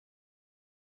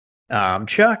I'm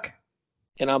Chuck.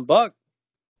 And I'm Buck.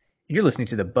 You're listening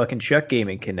to the Buck and Chuck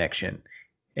Gaming Connection.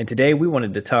 And today we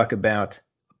wanted to talk about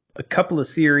a couple of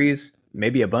series,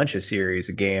 maybe a bunch of series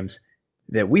of games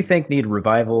that we think need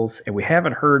revivals and we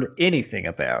haven't heard anything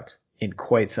about in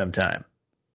quite some time.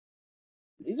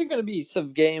 These are going to be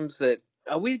some games that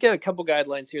we got a couple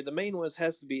guidelines here. The main one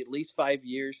has to be at least 5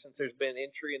 years since there's been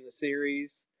entry in the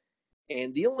series.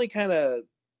 And the only kind of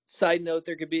side note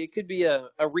there could be, it could be a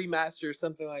remaster or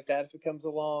something like that if it comes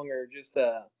along, or just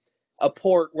a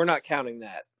port. We're not counting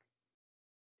that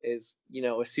as,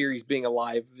 a series being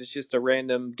alive. If it's just a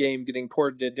random game getting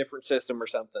ported to a different system or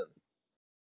something.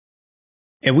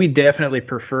 And we definitely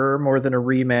prefer more than a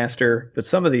remaster, but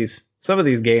some of these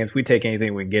games we take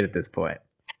anything we can get at this point.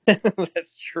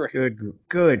 That's true.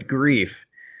 Good grief.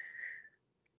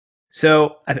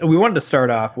 So we wanted to start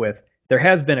off with there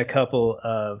has been a couple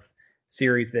of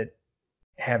series that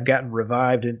have gotten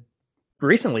revived and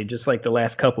recently, just like the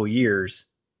last couple years,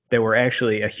 they were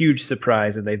actually a huge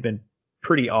surprise and they've been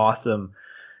pretty awesome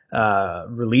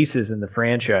releases in the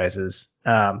franchises.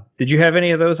 Did you have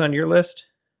any of those on your list?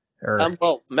 Or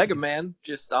Well, Mega Man,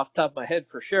 just off the top of my head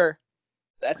for sure.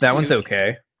 That's that one's huge.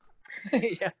 okay. Yeah,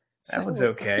 That that one's one's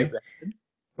not too okay. bad.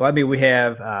 Well, I mean, we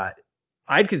have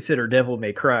I'd consider Devil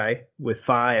May Cry with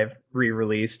 5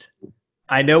 re-released.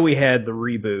 I know we had the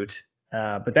reboot,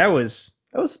 but that was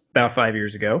about 5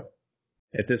 years ago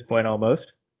at this point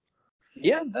almost.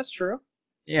 Yeah, that's true.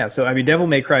 Yeah, so I mean, Devil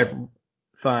May Cry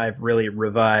 5 really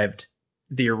revived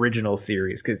the original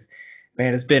series because,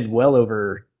 man, it's been well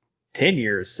over 10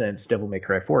 years since Devil May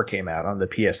Cry 4 came out on the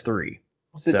PS3.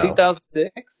 Was it So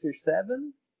 2006 or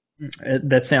seven?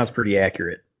 that sounds pretty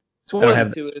accurate. It's I one don't of the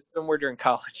have, two. It's somewhere during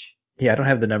college. yeah, I don't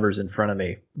have the numbers in front of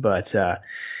me, but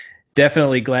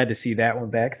definitely glad to see that one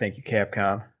back. Thank you,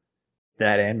 Capcom.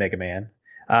 That and Mega Man.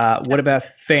 What about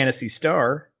Fantasy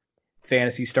Star?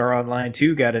 Fantasy Star Online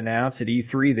 2 got announced at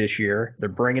E3 this year. They're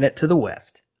bringing it to the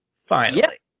West. Yeah, Finally.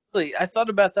 actually, I thought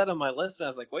about that on my list, and I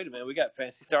was like, wait a minute, we got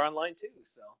Fantasy Star Online too.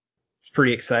 So It's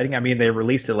pretty exciting. I mean, they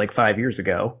released it like 5 years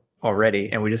ago already,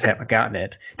 and we just haven't gotten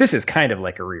it. This is kind of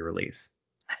like a re-release,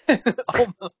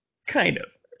 almost. kind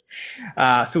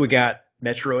of. So we got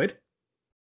Metroid,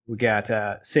 we got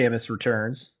Samus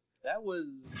Returns That was,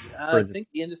 for I the think,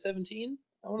 the end of 17.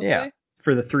 I want to yeah say.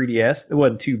 for the 3DS. It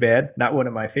wasn't too bad. Not one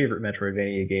of my favorite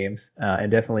Metroidvania games, and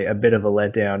definitely a bit of a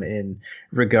letdown in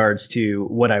regards to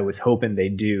what I was hoping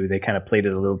they'd do. They kind of played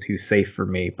it a little too safe for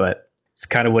me, but it's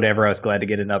kind of whatever. I was glad to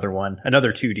get another one,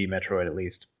 another 2D Metroid at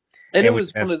least. And it And we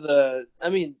was have one of the. I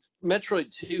mean,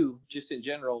 Metroid 2, just in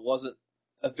general, wasn't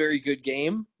a very good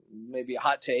game. Maybe a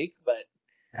hot take, but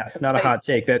It's not a hey. hot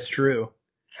take. That's true.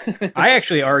 I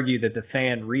actually argue that the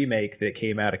fan remake that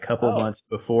came out a couple Oh, months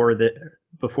before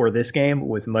this game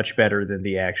was much better than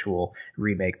the actual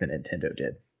remake that Nintendo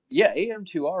did. yeah,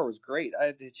 AM2R was great. I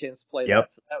had the chance to play Yep.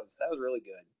 that, so that was really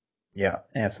good. Yeah,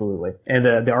 absolutely. And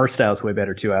the art style is way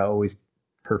better too. I always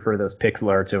prefer those pixel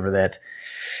arts over that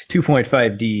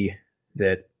 2.5D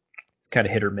that kind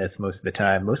of hit or miss most of the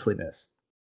time, mostly miss.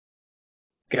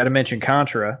 Got to mention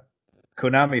Contra.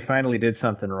 Konami finally did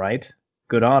something right.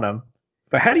 Good on them.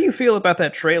 But how do you feel about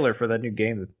that trailer for that new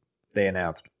game that they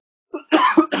announced?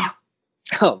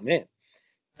 Oh man.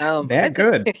 I That think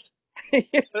good.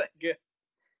 yeah, good.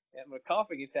 I'm a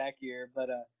coughing attack here, but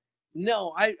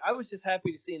no, I was just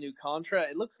happy to see a new Contra.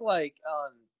 It looks like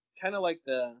kind of like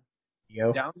the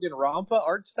Yo. Danganronpa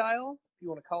art style, if you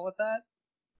want to call it that.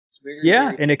 It's very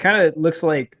Yeah, very. and it kind of looks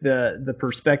like the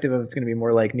perspective of it's going to be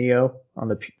more like Neo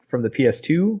on from the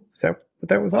PS2. Is that what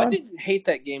that was Well, I on? didn't hate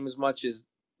that game as much as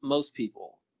most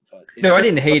people, but it No, I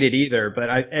certainly didn't hate it either, but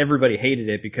everybody hated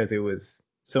it because it was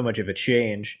so much of a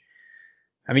change.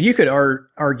 I mean, you could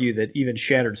argue that even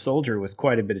Shattered Soldier was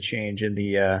quite a bit of change in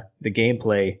the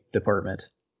gameplay department,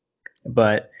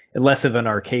 but less of an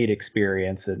arcade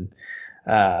experience and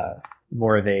uh,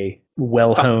 more of a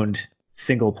well-honed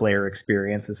single player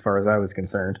experience as far as I was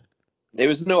concerned. there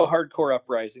was no hardcore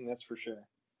uprising, that's for sure.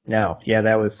 No, yeah,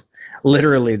 that was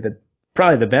literally the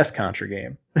probably the best Contra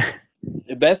game.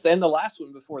 The best and the last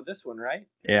one before this one, right?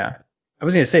 Yeah, I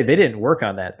was gonna say they didn't work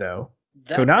on that though.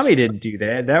 That's Konami didn't do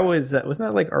that. That was wasn't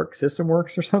that like Arc System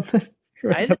Works or something?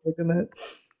 I know. Making that?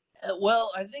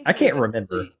 Well, I think I it was can't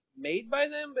remember. actually made by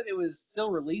them, but it was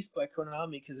still released by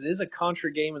Konami because it is a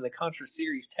Contra game in the Contra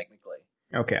series technically.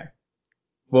 Okay.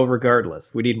 Well,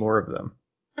 regardless, we need more of them.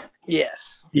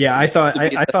 Yes. Yeah, I Just thought to I,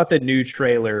 be I thought the new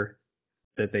trailer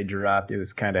that they dropped it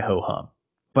was kind of ho hum,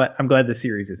 but I'm glad the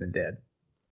series isn't dead.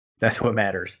 That's what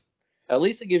matters. at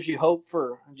least it gives you hope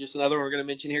for just another one we're going to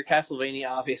mention here, Castlevania,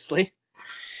 obviously.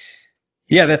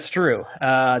 Yeah, that's true.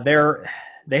 There.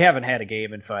 they haven't had a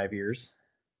game in 5 years.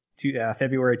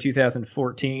 February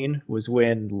 2014 was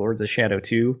when Lords of Shadow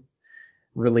 2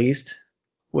 released,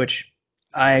 which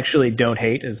I actually don't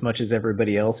hate as much as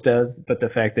everybody else does. But the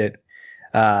fact that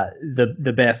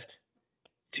the best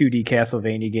 2D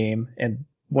Castlevania game and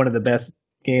one of the best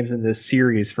games in this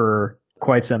series for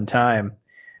quite some time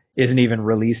isn't even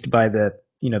released by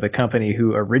the company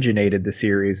who originated the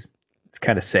series. It's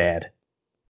kind of sad.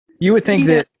 You would think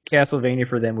Yeah, that Castlevania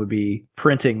for them would be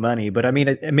printing money, but I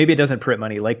mean, maybe it doesn't print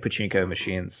money like pachinko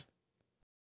machines.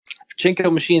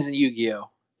 Pachinko machines and Yu-Gi-Oh.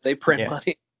 They print Yeah,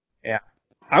 money. yeah.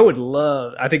 I would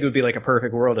love. I think it would be like a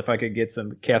perfect world if I could get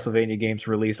some Castlevania games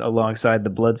released alongside the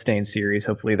Bloodstained series.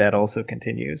 Hopefully, that also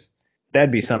continues.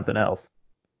 That'd be something else.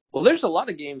 Well, there's a lot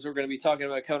of games we're going to be talking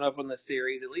about coming up on this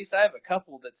series. At least I have a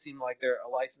couple that seem like they're a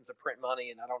license to print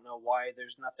money, and I don't know why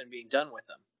there's nothing being done with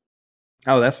them.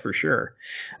 Oh, that's for sure.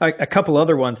 A couple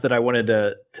other ones that I wanted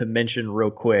to mention real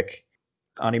quick.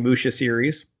 Onimusha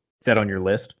series. Is that on your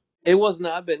list? It was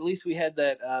not, but at least we had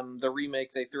that the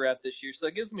remake they threw out this year, so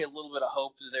it gives me a little bit of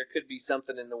hope that there could be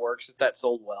something in the works if that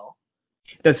sold well.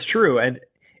 That's true, and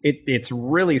it's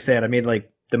really sad. I mean, like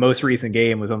the most recent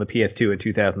game was on the PS2 in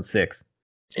 2006.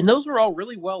 And those were all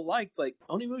really well liked. Like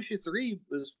Onimusha 3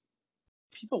 was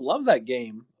people love that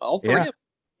game. All three Yeah. of them,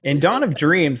 at And least Dawn those of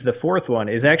Dreams, the fourth one,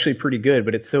 is actually pretty good,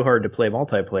 but it's so hard to play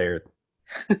multiplayer.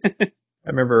 guys. I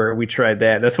remember we tried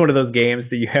that. That's one of those games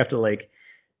that you have to like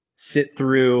sit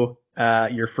through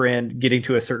your friend getting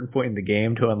to a certain point in the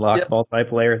game to unlock Yep.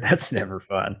 multiplayer. That's never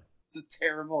fun. It's a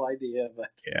terrible idea, but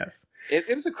Yes.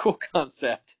 it was a cool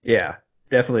concept. Yeah,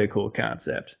 definitely a cool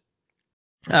concept.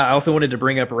 I also wanted to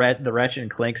bring up the Ratchet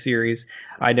and Clank series.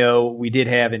 I know we did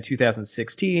have in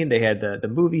 2016. They had the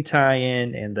movie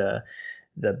tie-in and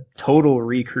the total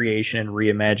recreation,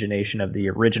 reimagination of the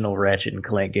original Ratchet and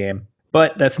Clank game.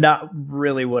 But that's not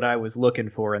really what I was looking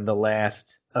for in the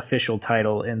last official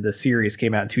title in the series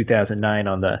came out in 2009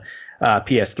 on the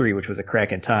PS3, which was a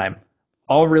cracking time.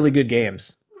 All really good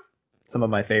games. Some of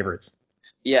my favorites.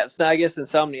 Yeah, it's not, I guess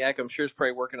Insomniac, I'm sure, is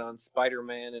probably working on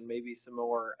Spider-Man and maybe some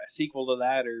more a sequel to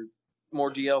that or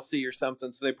more DLC or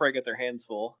something. So they probably got their hands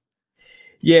full.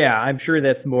 Yeah, I'm sure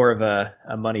that's more of a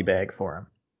money bag for them.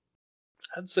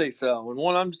 I'd say so. And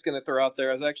one I'm just gonna throw out there,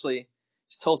 I was actually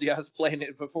just told you I was playing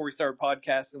it before we started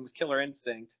podcasting, was Killer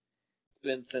Instinct. It's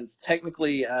been since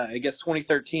technically, I guess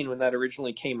 2013 when that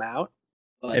originally came out.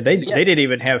 And But they yeah, they didn't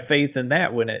even have faith in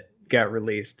that when it got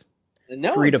released.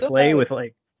 no, Free and to somehow play with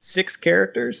like 6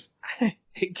 characters.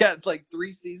 it got like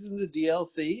 3 seasons of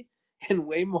DLC and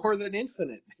way more than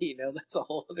Infinite. That's a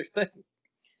whole other thing.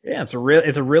 Yeah, it's a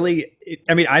really.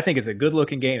 I mean, I think it's a good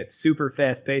looking game. It's super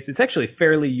fast paced. It's actually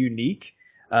fairly unique.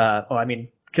 Well, I mean,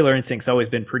 Killer Instinct's always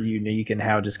been pretty unique in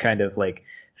how just kind of like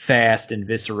fast and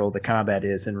visceral the combat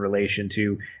is in relation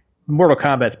to Mortal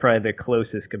Kombat's probably the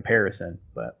closest comparison,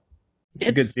 but it's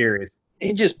a good It's series.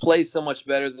 it just plays so much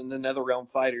better than the NetherRealm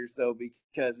Fighters though,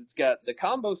 because it's got the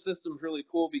combo system's really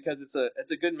cool because it's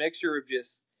a good mixture of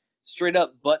just straight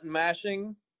up button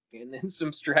mashing and then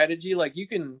some strategy. Like you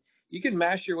can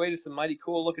mash your way to some mighty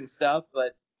cool looking stuff,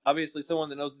 but obviously someone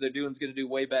that knows what they're doing is going to do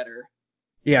way better.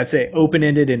 Yeah, I'd say open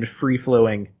ended and free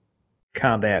flowing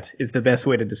combat is the best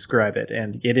way to describe it,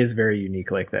 and it is very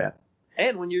unique like that.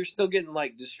 And when you're still getting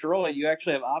like destroyed, you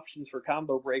actually have options for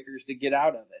combo breakers to get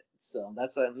out of it. So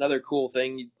that's another cool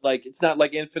thing. Like it's not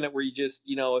like Infinite where you just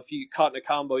if you get caught in a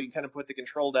combo, you kind of put the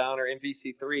control down or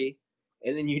MVC3,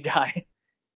 and then you die.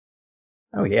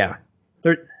 Oh yeah,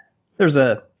 there there's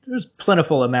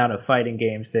plentiful amount of fighting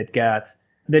games that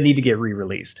need to get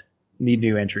re-released, need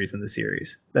new entries in the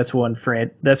series. That's one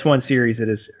series that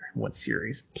is one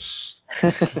series,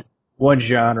 one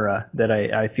genre that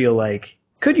I feel like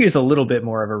could use a little bit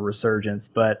more of a resurgence,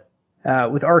 but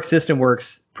with Arc System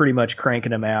Works pretty much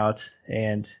cranking them out,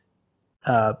 and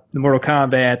the Mortal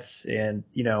Kombat's, and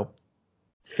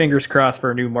fingers crossed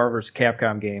for a new Marvel vs.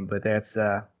 Capcom game, but that's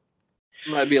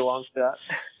Might be a long shot.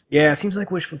 yeah, it seems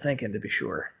like wishful thinking to be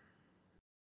sure.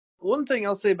 One thing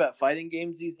I'll say about fighting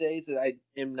games these days that I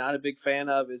am not a big fan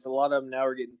of is a lot of them now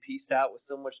are getting pieced out with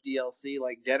so much DLC.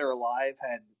 Like Dead or Alive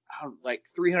had like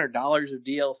 $300 of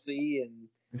DLC, and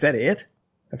Is that it?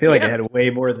 I feel like it yeah, had way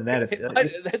more than that. It's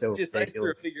that's so just I just threw a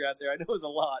ridiculous. figure out there. I know it was a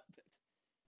lot.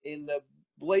 In the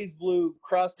Blaze Blue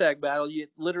cross tag battle, you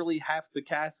literally half the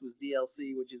cast was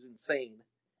DLC, which is insane.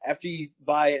 After you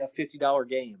buy a $50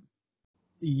 game,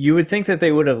 You would think that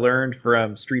they would have learned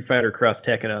from Street Fighter Cross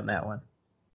Tekken on that one,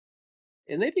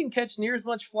 and they didn't catch near as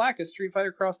much flack as Street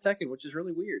Fighter Cross Tekken, which is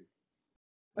really weird.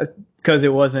 because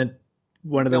it wasn't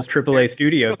one of No, those AAA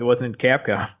studios. It wasn't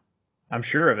Capcom. I'm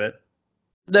sure of it.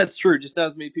 That's true. Just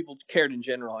not as many people cared in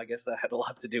general. I guess that had a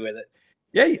lot to do with it.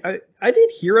 Yeah, I did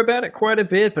hear about it quite a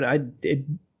bit, but it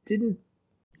didn't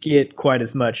get quite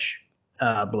as much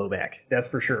blowback. That's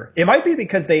for sure. It might be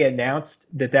because they announced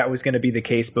that that was going to be the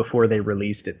case before they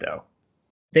released it, though.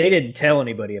 They didn't tell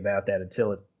anybody about that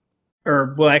until it,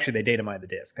 or well, actually, they data mined the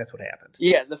disc. That's what happened.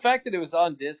 Yeah, the fact that it was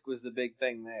on disc was the big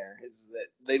thing there. Is that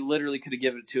they literally could have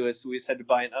given it to us. We just had to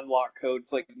buy an unlock code.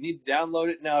 It's like, you need to download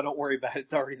it now. Don't worry about it.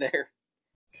 It's already there.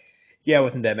 Yeah, I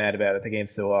wasn't that mad about it. The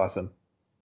game's so awesome,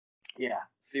 Yeah,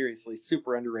 seriously,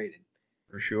 super underrated.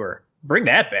 for sure. Bring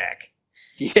that back.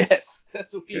 Yes,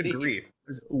 that's what we Good need. grief.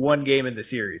 There's one game in the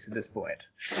series at this point.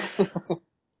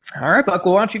 All right, Buck.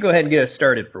 Well, why don't you go ahead and get us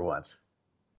started for once?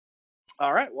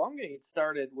 All right, well, I'm going to get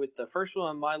started with the first one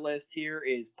on my list here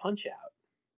is Punch Out.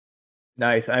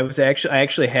 Nice. I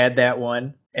actually had that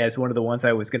one as one of the ones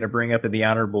I was going to bring up in the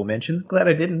honorable mentions. Glad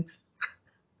I didn't.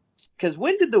 Because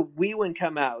when did the Wii one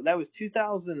come out? That was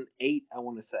 2008, I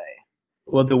want to say.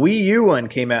 Well, the Wii U one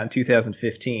came out in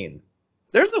 2015.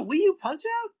 There's a Wii U Punch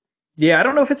Out? Yeah, I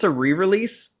don't know if it's a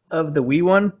re-release of the Wii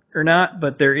one or not,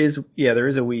 but there is a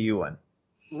Wii U one.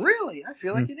 Really? I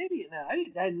feel like Mhm. an idiot now.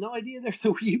 I had no idea there's a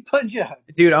Wii U Punch Out.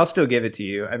 Dude, I'll still give it to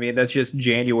you. I mean, that's just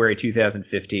January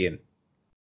 2015.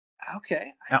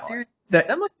 Okay, I Now, seriously. That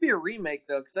that must be a remake,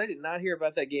 though, because I did not hear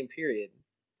about that game, period.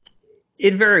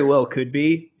 it very well could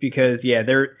be because yeah,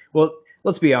 well,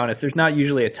 let's be honest, there's not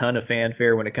usually a ton of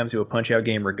fanfare when it comes to a Punch-Out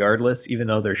game regardless, even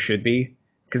though there should be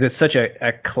because it's such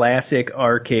a classic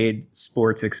arcade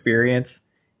sports experience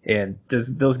and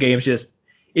those games just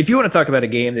if you want to talk about a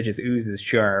game that just oozes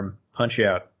charm,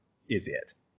 Punch-Out is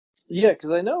it. Yeah,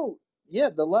 because I know, yeah,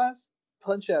 the last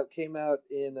Punch Out came out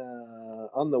in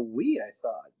on the Wii, I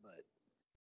thought,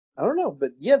 but I don't know.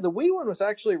 But yeah, the Wii one was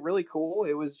actually really cool.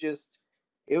 It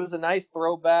was a nice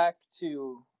throwback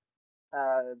to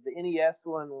the NES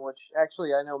one, which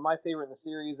actually I know my favorite in the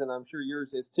series, and I'm sure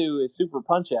yours is too, is Super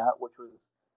Punch Out, which was,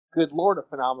 good lord, a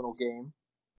phenomenal game.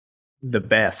 The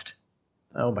best.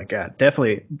 Oh my god,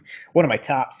 definitely one of my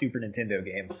top Super Nintendo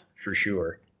games for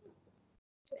sure,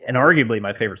 and And arguably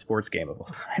my favorite sports game of all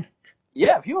time.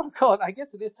 yeah, if you want to call it, I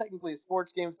guess it is technically a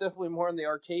sports game. It's definitely more on the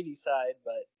arcadey side,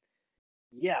 but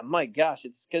yeah, my gosh,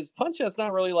 it's because Punch Out's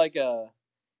not really like a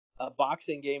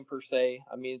boxing game per se.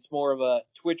 I mean, it's more of a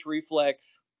twitch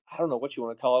reflex. I don't know what you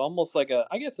want to call it. Almost like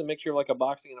I guess a mixture of like a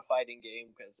boxing and a fighting game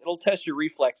because it'll test your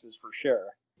reflexes for sure.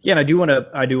 Yeah, and I do want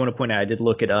to point out I did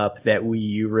look it up that Wii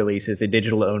U release is a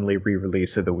digital only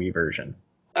re-release of the Wii version.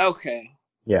 Okay,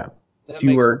 Yeah, so that you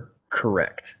makes more. were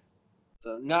correct.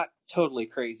 So not totally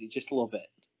crazy, just a little bit.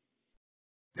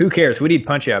 Who cares? We need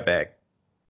Punch Out back.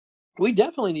 We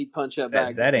definitely need Punch Out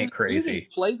back. That ain't Do you even crazy.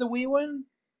 play the Wii one?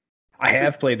 I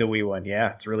have played the Wii one.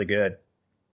 Yeah, it's really good.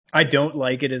 I don't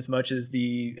like it as much as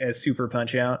the as Super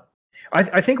Punch Out.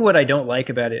 I think what I don't like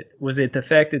about it was it the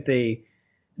fact that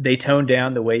they toned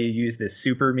down the way you use this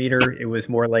super meter. It was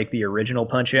more like the original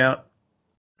Punch Out,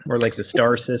 more like the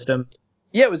star system.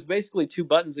 Yeah, it was basically two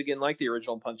buttons again, like the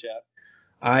original Punch Out.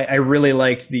 I really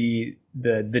liked the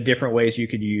different ways you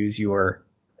could use your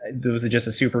was it just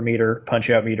a super meter, punch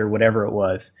out meter, whatever it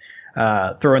was.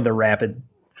 Throwing the rapid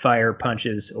fire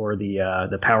punches or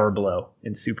the power blow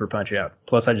in super punch out.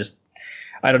 Plus, I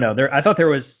don't know. I thought there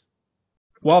was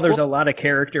while there's Well, a lot of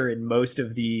character in most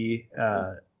of the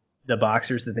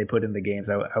boxers that they put in the games,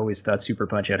 I always thought Super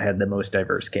Punch Out had the most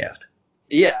diverse cast.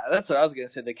 yeah, that's what I was gonna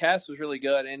say. The cast was really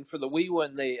good, and for the Wii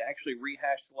one, they actually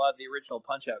rehashed a lot of the original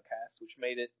Punch Out cast, which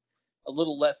made it a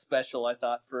little less special, I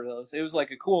thought, for those. It was like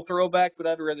a cool throwback, but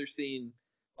I'd rather seen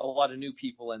a lot of new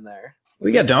people in there.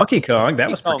 We got Donkey Kong. That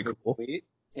Donkey was pretty Kong was cool. sweet.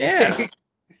 Yeah. Yeah,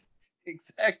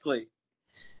 exactly.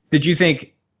 Did you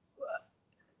think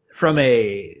from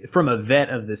a vet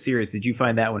of the series, did you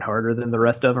find that one harder than the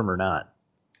rest of them or not?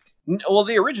 Well,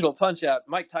 the original Punch Out,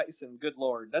 Mike Tyson, good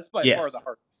lord, that's by far the Yes,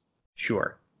 hardest.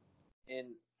 sure. And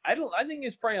I think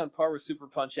it's probably on par with Super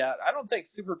Punch Out. I don't think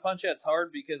Super Punch Out's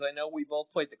hard because I know we both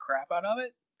played the crap out of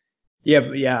it. Yeah,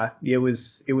 but yeah, it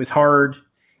was hard.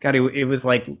 God, it was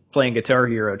like playing Guitar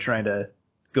Hero trying to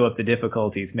go up the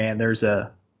difficulties. Man, there's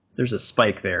a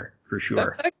spike there for That's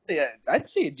sure. actually, I'd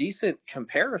say a decent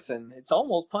comparison. It's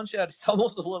almost Punch Out. It's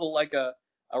almost a little like a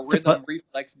It's a rhythm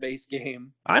reflex based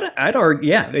game. I'd argue,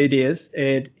 yeah, it is.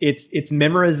 It's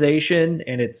memorization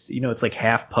and it's like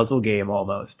half puzzle game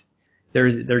almost.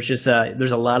 There's just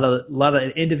there's a lot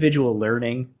of individual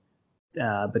learning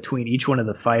between each one of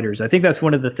the fighters. I think that's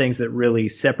one of the things that really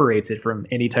separates it from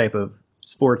any type of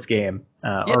sports game,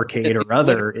 Yeah, arcade because or you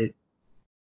other.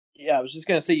 yeah, I was just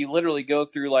gonna say you literally go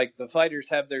through like the fighters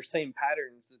have their same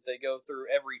patterns that they go through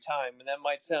every time, and that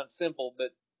might sound simple, but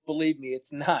believe me,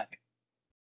 it's not.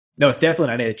 No, it's definitely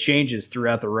not. It changes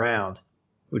throughout the round,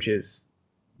 which is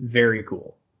very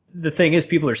cool. The thing is,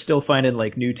 people are still finding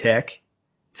like new tech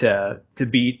to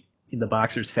beat the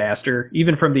boxers faster,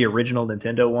 even from the original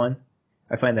Nintendo one.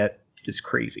 I find that just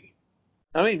crazy.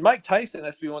 I mean, Mike Tyson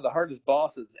has to be one of the hardest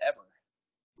bosses ever.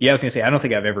 Yeah, I was gonna say I don't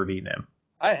think I've ever beaten him.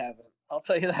 I haven't. I'll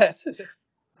tell you that.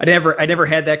 I never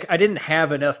had that. I didn't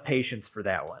have enough patience for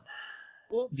that one.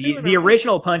 Well, too, The in the original.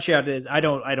 original Punch Out is I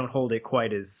don't hold it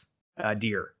quite as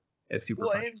dear as Super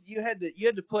Well, Punch. and you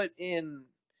had to put in.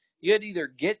 You had to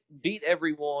either beat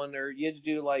everyone, or you had to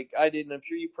do like I did, and I'm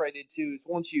sure you probably did too. Is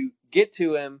once you get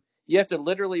to him, you have to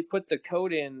literally put the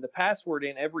code in, the password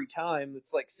in every time.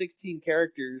 It's like 16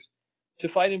 characters to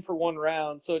fight him for one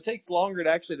round. So it takes longer to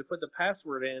actually to put the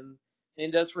password in than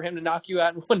it does for him to knock you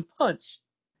out in one punch.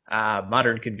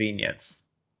 Modern convenience.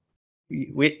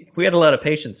 We had a lot of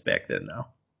patience back then, though.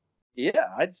 Yeah,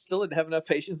 I still didn't have enough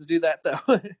patience to do that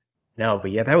though. No,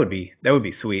 but yeah, that would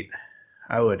be sweet.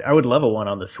 I would level one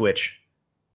on the Switch.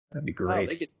 That'd be Oh,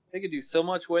 great. they could do so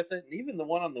much with it. And even the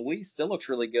one on the Wii still looks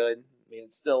really good. I mean,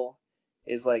 it still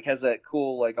is like has that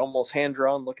cool like almost hand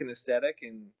drawn looking aesthetic,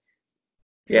 and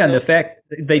who Yeah, and the knows? fact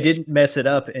they didn't mess it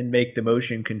up and make the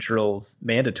motion controls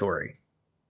mandatory.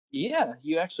 Yeah,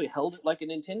 you actually held it like a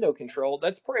Nintendo control.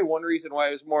 That's probably one reason why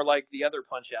it was more like the other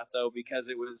Punch Out though, because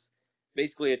it was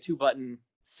basically a two button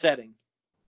setting.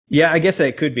 Yeah, I guess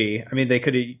that could be. I mean, they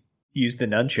could have used the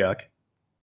nunchuck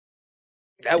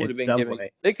That would in have been some gimmick.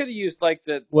 way. They could have used like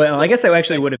Well, I the guess that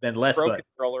actually fake would have been less Pro buttons.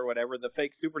 controller or whatever, the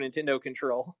fake Super Nintendo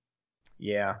control.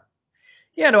 Yeah.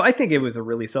 Yeah, no, I think it was a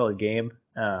really solid game.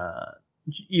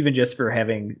 Even just for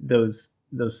having those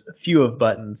few of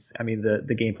buttons. I mean,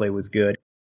 the gameplay was good.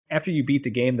 After you beat the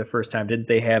game the first time, didn't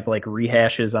they have like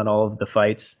rehashes on all of the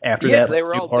fights after Yeah, that, they like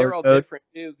were new they're hard all mode? different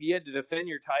too. You had to defend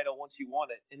your title once you won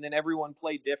it, and then everyone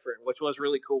played different, which was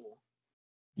really cool.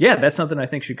 Yeah, that's something I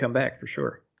think should come back for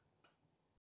sure.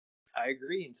 I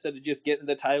agree. Instead of just getting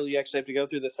the title, you actually have to go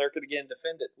through the circuit again and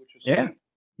defend it, which was Yeah. sweet.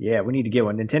 Yeah, we need to get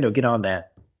one. Nintendo, get on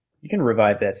that. You can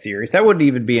revive that series. That wouldn't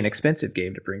even be an expensive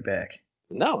game to bring back.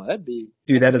 No, that'd be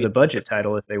Do that'd that as be a budget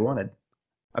title if they wanted.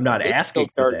 I'm not they still asking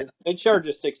for charge that. us. They charge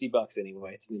us $60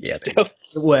 anyway. It's Yeah, Nintendo.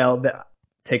 well,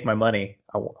 take my money.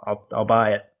 I'll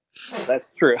buy it.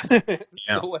 That's true. Yeah.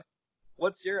 So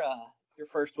what's your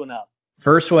first one up?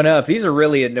 First one up. These are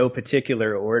really in no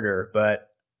particular order, but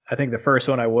I think the first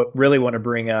one I really want to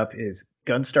bring up is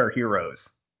Gunstar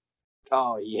Heroes.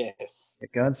 Oh yes. The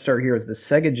Gunstar Heroes, the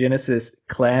Sega Genesis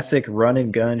classic run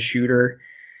and gun shooter.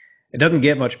 It doesn't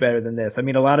get much better than this. I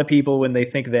mean, a lot of people, when they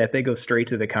think of that, they go straight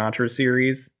to the Contra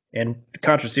series, and the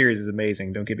Contra series is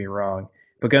amazing. Don't get me wrong,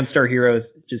 but Gunstar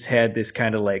Heroes just had this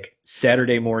kind of like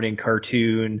Saturday morning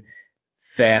cartoon,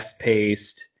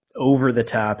 fast-paced,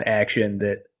 over-the-top action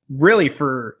that really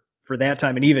for that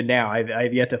time and even now,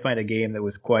 I've yet to find a game that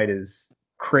was quite as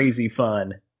crazy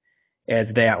fun as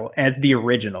the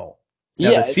original. Now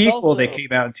the Yeah, it's sequel that also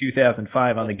came out in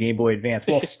 2005 on the Game Boy Advance,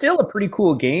 while still a pretty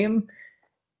cool game,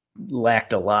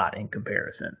 lacked a lot in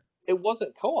comparison. it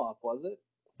wasn't co-op, was it?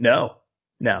 No,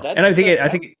 no, That and I think that it. I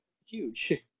that was think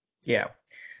huge. yeah.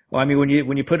 Well, I mean, when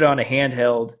you put it on a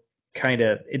handheld, kind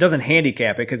of, it doesn't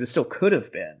handicap it because it still could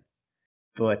have been,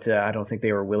 but I don't think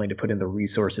they were willing to put in the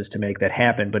resources to make that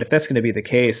happen. But if that's going to be the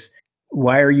case,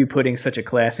 why are you putting such a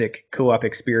classic co-op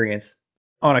experience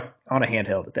on a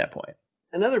handheld at that point?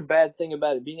 Another bad thing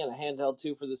about it being on a handheld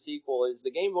too for the sequel is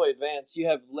the Game Boy Advance. You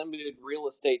have limited real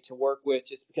estate to work with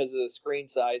just because of the screen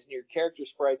size, and your character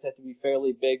sprites have to be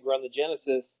fairly big. Where on the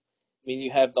Genesis, I mean,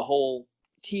 you have the whole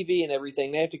TV and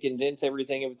everything. They have to condense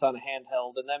everything if it's on a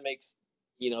handheld, and that makes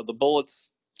the bullets,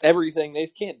 everything. They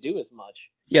just can't do as much.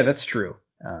 Yeah, that's true.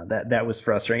 That was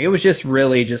frustrating. It was just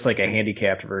really just like a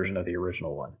handicapped version of the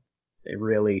original one. It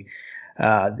really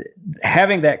uh,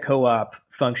 having that co-op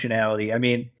functionality. I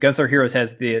mean, Gunstar Heroes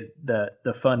has the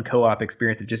fun co-op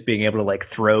experience of just being able to like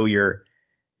throw your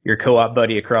co-op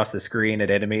buddy across the screen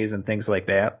at enemies and things like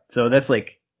that. So that's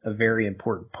like a very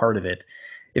important part of it.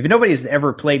 If nobody's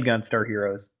ever played Gunstar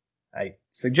Heroes, I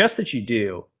suggest that you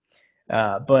do.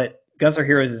 But Gunstar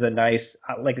Heroes is a nice,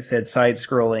 like I said,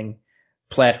 side-scrolling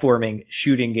platforming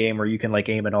shooting game where you can like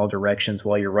aim in all directions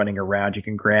while you're running around. You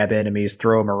can grab enemies,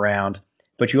 throw them around,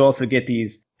 but you also get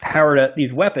these powered up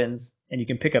these weapons, and you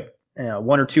can pick up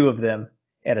one or two of them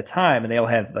at a time, and they'll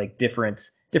have like different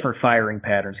firing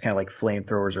patterns, kind of like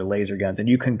flamethrowers or laser guns, and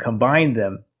you can combine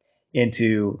them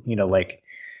into like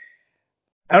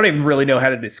I don't even really know how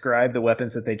to describe the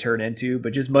weapons that they turn into,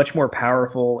 but just much more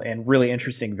powerful and really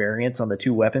interesting variants on the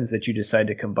two weapons that you decide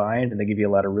to combine, and they give you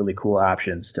a lot of really cool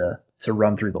options to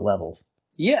run through the levels.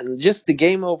 Yeah, and just the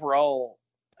game overall.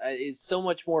 is so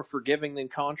much more forgiving than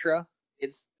Contra.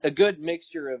 It's a good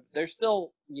mixture of. There's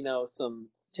still some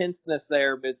tenseness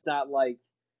there, but it's not like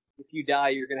if you die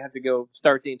you're gonna have to go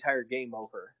start the entire game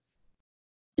over.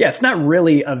 Yeah, it's not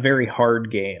really a very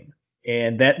hard game,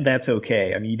 and that's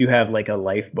okay. I mean, you do have like a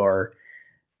life bar,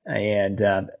 and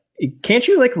can't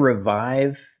you like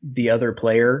revive the other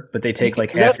player, but they You take can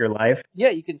like no, half your life? yeah,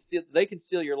 you can steal. They can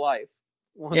steal your life.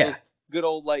 One of Yeah, those good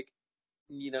old like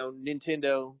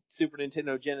Nintendo, Super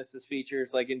Nintendo Genesis features,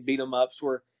 like in beat 'em ups,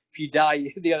 where if you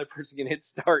die, the other person can hit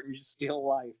start and just steal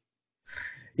life.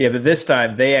 yeah, but this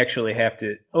time they actually have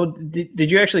to. Oh,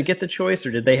 did you actually get the choice,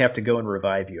 or did they have to go and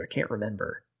revive you? I can't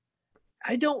remember.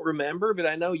 I don't remember, but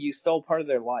I know you stole part of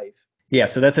their life. Yeah,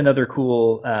 so that's another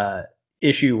cool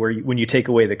issue where when you take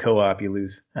away the co-op, you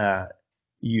lose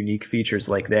unique features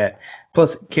like that.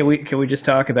 Plus, can we just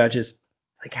talk about just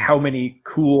like how many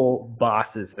cool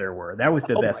bosses there were? That was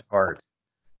the Oh my, best part.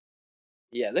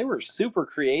 yeah, they were super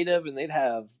creative, and they'd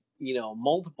have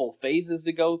multiple phases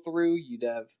to go through. You'd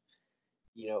have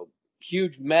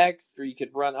huge mechs, or you could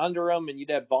run under them, and you'd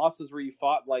have bosses where you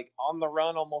fought like on the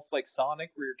run, almost like Sonic,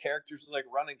 where your characters were like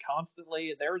running constantly.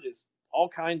 And they were just all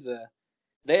kinds of.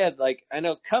 They had like I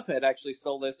know Cuphead actually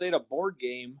sold this. They had a board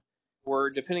game where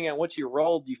depending on what you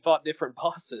rolled, you fought different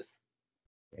bosses.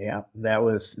 Yeah, that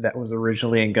was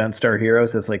originally in Gunstar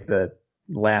Heroes. That's like the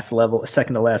last level,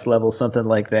 second to last level, something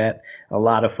like that. A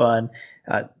lot of fun.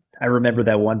 Uh, I remember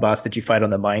that one boss that you fight on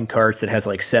the mine carts that has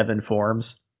like 7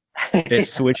 forms. It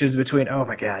switches between. Oh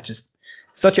my god, just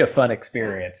such a fun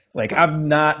experience. Like I'm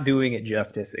not doing it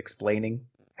justice explaining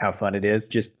how fun it is.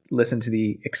 Just listen to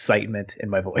the excitement in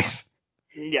my voice.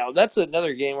 Yeah, that's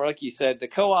another game where, like you said, the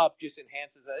co-op just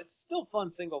enhances it. It's still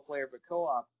fun single player, but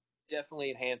co-op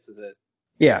definitely enhances it.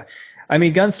 Yeah, I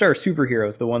mean Gunstar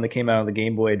Superheroes, the one that came out on the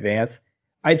Game Boy Advance.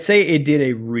 I'd say it did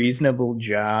a reasonable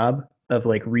job of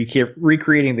like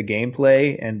recreating the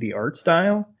gameplay and the art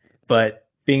style, but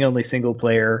being only single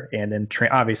player and then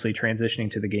obviously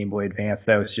transitioning to the Game Boy Advance,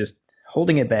 that was just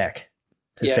holding it back,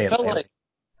 to Yeah, say it it felt like lightly.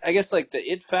 I guess like the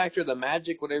it factor, the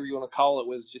magic, whatever you want to call it,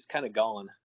 was just kind of gone.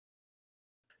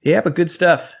 Yeah, but good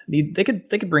stuff. They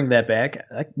could bring that back.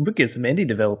 I would get some indie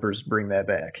developers to bring that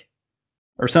back,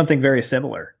 or something very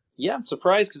similar. Yeah, I'm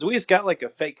surprised because we just got like a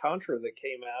fake Contra that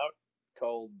came out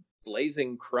called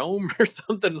Blazing Chrome or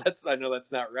something. That's I know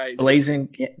that's not right, but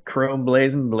Blazing Chrome,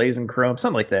 Blazing Chrome,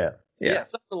 something like that. yeah, Yeah,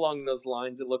 something along those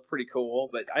lines. It looked pretty cool,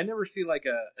 but I never see like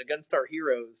a Gunstar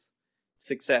Heroes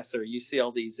successor. You see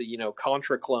all these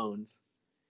Contra clones.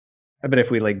 I bet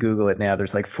if we like Google it now,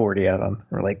 there's like 40 of them.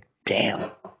 We're like, damn.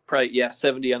 Probably yeah,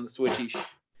 70 on the Switchy.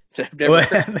 I've never Well,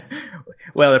 heard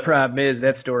well, the problem is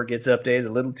that store gets updated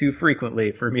a little too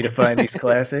frequently for me to find these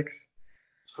classics.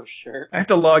 for sure. I have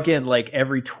to log in like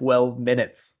every 12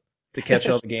 minutes to catch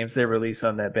all the games they release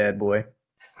on that bad boy.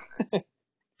 All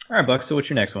right, Buck. So what's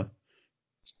your next one?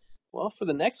 Well, for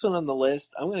the next one on the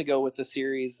list, I'm going to go with a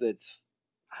series that's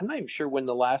I'm not even sure when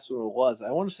the last one was.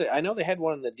 I want to say I know they had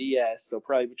one on the DS, so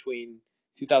probably between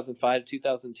 2005 to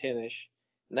 2010ish,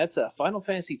 and that's Final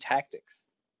Fantasy Tactics.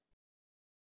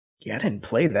 Yeah, I didn't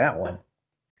play that one.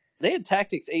 They had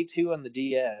Tactics A2 on the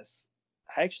DS.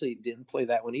 I actually didn't play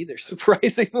that one either,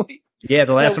 surprisingly. Yeah,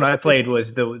 the I last one I wanted- played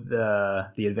was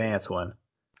the advanced one,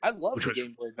 I love which the was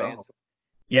Game Boy oh Advance.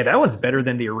 yeah, that one's better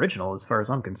than the original as far as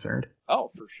I'm concerned.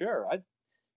 Oh, for sure.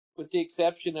 With the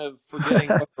exception of forgetting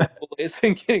what the rule is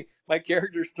and getting my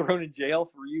characters thrown in jail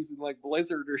for using like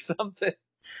Blizzard or something.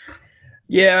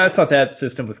 Yeah, I thought that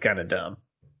system was kind of dumb,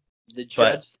 The but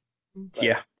judge, but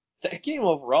yeah, that game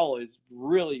overall is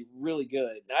really, really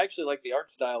good. I actually like the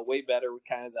art style way better with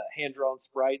kind of the hand drawn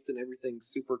sprites and everything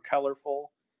super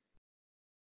colorful.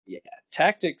 Yeah,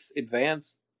 Tactics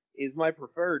Advance is my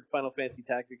preferred Final Fantasy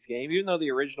Tactics game, even though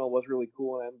the original was really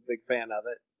cool and I'm a big fan of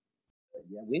it. But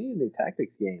yeah, we need a new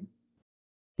Tactics game.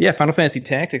 yeah, Final Fantasy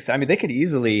Tactics. I mean, they could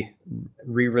easily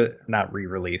not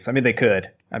re-release. I mean, they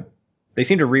could. They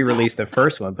seem to re-release the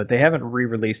first one, but they haven't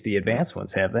re-released the advanced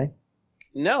ones, have they?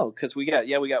 No, because we got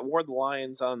War of the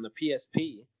Lions on the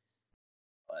PSP,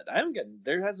 but I haven't gotten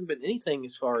there hasn't been anything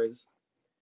as far as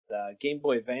the Game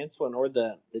Boy Advance one or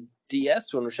the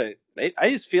DS one, which I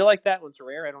just feel like that one's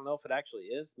rare. I don't know if it actually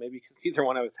is. Maybe because either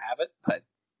one of us have it, but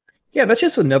Yeah, that's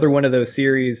just another one of those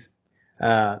series.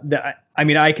 I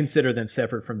mean, I consider them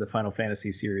separate from the Final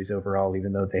Fantasy series overall,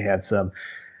 even though they had some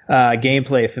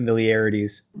gameplay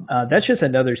familiarities. That's just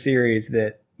another series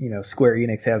that Square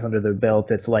Enix has under their belt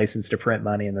that's licensed to print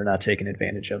money, and they're not taking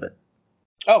advantage of it.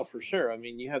 oh, for sure. I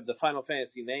mean, you have the Final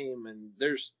Fantasy name, and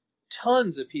there's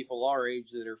tons of people our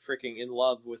age that are freaking in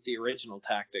love with the original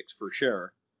Tactics for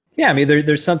sure. Yeah, I mean,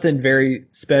 there's something very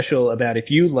special about if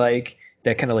you like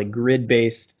that kind of like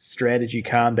grid-based strategy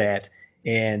combat,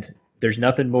 and there's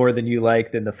nothing more than you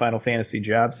like than the Final Fantasy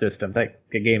job system. That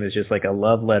the game is just like a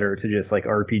love letter to just like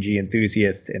RPG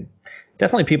enthusiasts and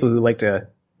definitely people who like to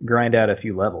grind out a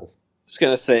few levels. I was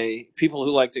gonna say people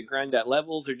who like to grind out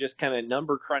levels are just kind of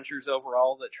number crunchers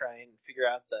overall that try and figure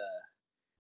out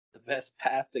the best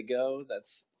path to go.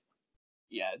 That's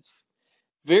yeah, it's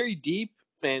very deep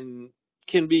and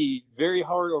can be very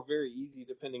hard or very easy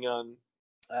depending on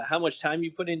how much time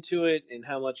you put into it and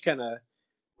how much kind of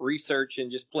research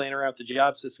and just playing around with the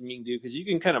job system you can do. Because you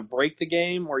can kind of break the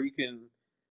game, or you can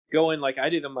go in like I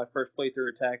did on my first playthrough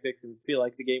of Tactics and feel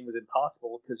like the game was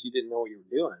impossible because you didn't know what you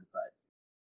were doing.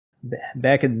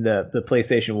 Back in the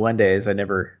PlayStation 1 days, I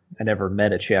never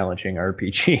met a challenging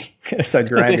RPG because I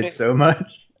grinded But so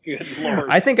much. good lord,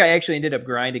 I think I actually ended up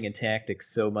grinding in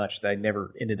Tactics so much that I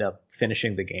never ended up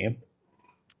finishing the game.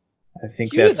 I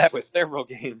think you did that that's with several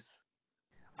games.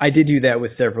 I did do that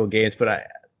with several games, but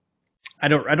I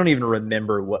don't even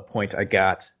remember what point I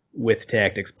got with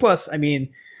Tactics. Plus, I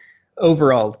mean,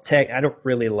 overall, I don't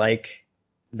really like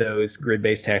those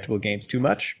grid-based tactical games too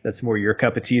much. That's more your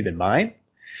cup of tea than mine.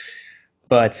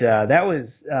 But that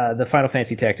was the Final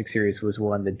Fantasy Tactics series was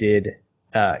one that did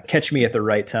catch me at the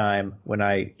right time when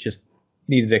I just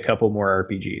needed a couple more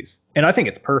RPGs. And I think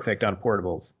it's perfect on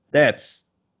portables. That's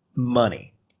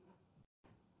money.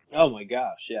 Oh my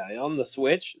gosh, yeah. On the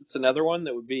Switch, it's another one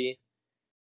that would be,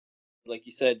 like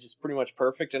you said, just pretty much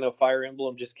perfect. I know Fire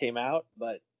Emblem just came out,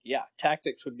 but yeah,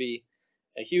 Tactics would be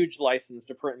a huge license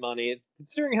to print money.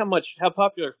 Considering how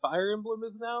popular Fire Emblem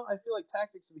is now, I feel like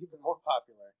Tactics would be even more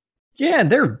popular. Yeah, and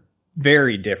they're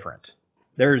very different.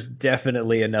 There's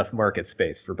definitely enough market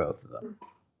space for both of them.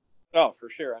 Oh, for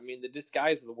sure. I mean, the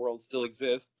Disguise of the world still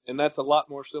exists, and that's a lot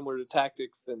more similar to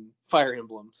Tactics than Fire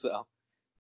Emblem. So,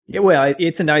 Yeah, well,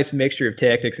 it's a nice mixture of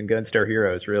Tactics and Gunstar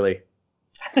Heroes, really.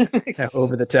 How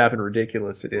over the top and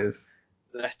ridiculous it is.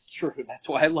 that's true. That's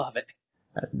why I love it.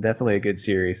 Definitely a good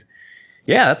series.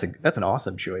 Yeah, that's an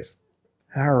awesome choice.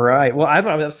 All right. Well, I'm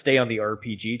gonna stay on the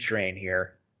RPG train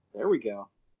here. There we go.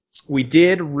 We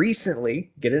did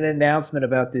recently get an announcement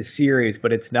about this series,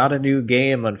 but it's not a new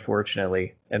game,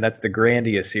 unfortunately, and that's the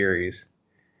Grandia series.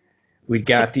 We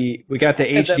got the I had that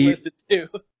HD. listed too.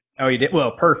 Oh, you did?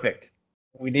 Well, perfect.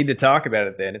 We need to talk about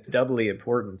it then. It's doubly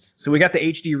important. So we got the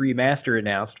HD remaster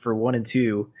announced for 1 and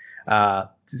 2.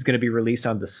 This is going to be released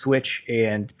on the Switch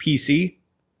and PC.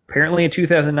 Apparently in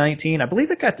 2019. I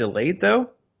believe it got delayed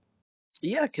though.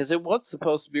 Yeah, because it was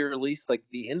supposed to be released like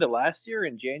the end of last year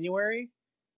in January,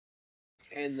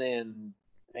 and then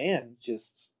man,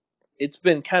 just it's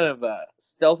been kind of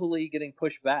stealthily getting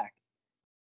pushed back.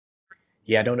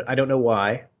 Yeah, I don't know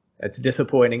why. It's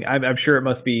disappointing. I'm sure it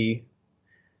must be.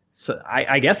 So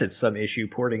I guess it's some issue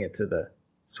porting it to the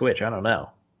Switch. I don't know,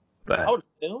 I but would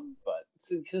assume, but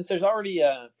since there's already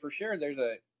for sure there's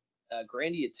a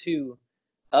Grandia 2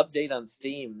 update on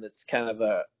Steam that's kind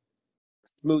of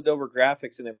smoothed over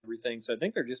graphics and everything, so I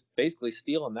think they're just basically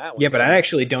stealing that one. yeah, but So I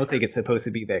actually don't think it's supposed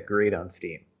to be that great on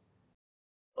Steam.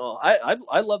 well,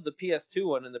 I love the PS2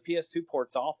 one, and the PS2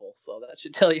 port's awful, so that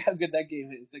should tell you how good that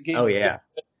game is. The Oh game is so yeah.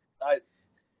 I,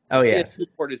 Oh the yes. PS2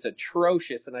 port is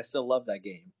atrocious, and I still love that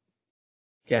game.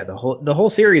 Yeah, the whole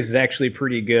series is actually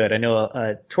pretty good. I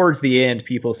know towards the end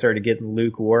people started getting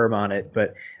lukewarm on it,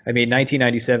 but I mean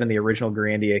 1997 the original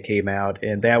Grandia came out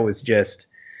and that was just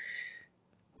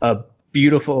a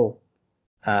beautiful,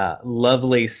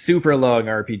 lovely, super long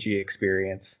RPG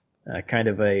experience. Kind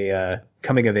of a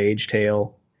coming of age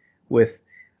tale with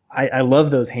I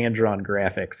love those hand drawn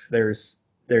graphics.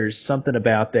 There's something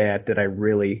about that I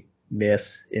really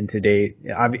miss in today.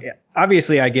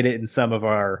 Obviously, I get it in some of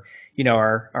our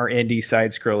our indie side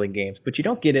scrolling games, but you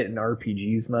don't get it in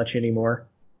RPGs much anymore.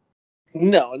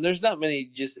 No, and there's not many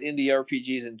just indie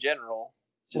RPGs in general,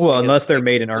 just Well, because unless they're like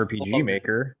made in RPG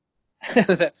Maker.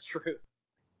 that's true.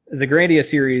 The Grandia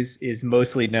series is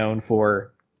mostly known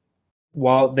for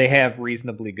while they have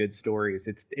reasonably good stories,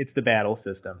 it's the battle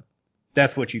system.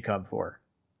 That's what you come for.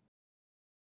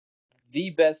 The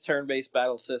best turn-based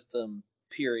battle system,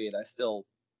 period. I still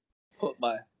put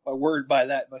my word by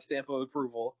that, my stamp of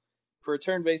approval. For a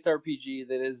turn-based RPG,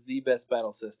 that is the best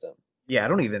battle system. Yeah, I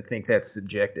don't even think that's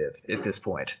subjective at this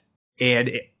point.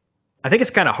 And I think it's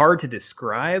kind of hard to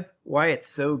describe why it's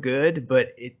so good,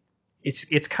 but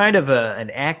it's kind of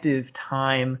an active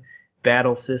time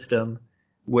battle system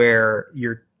where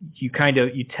you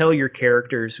tell your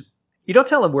characters you don't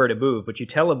tell them where to move, but you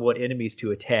tell them what enemies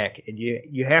to attack, and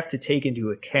you have to take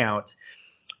into account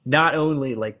not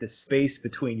only like the space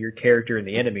between your character and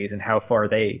the enemies and how far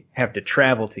they have to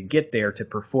travel to get there to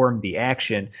perform the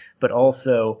action, but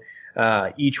also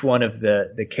each one of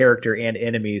the character and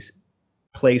enemies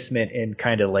placement in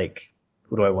kind of like,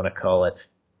 what do I want to call it?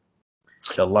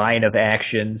 The line of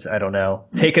actions. I don't know.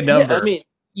 Take a Yeah, I number. mean,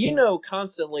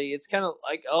 constantly, it's kind of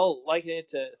like, liken it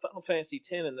to Final Fantasy X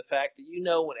and the fact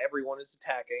that when everyone is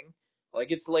attacking,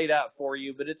 like it's laid out for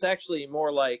you, but it's actually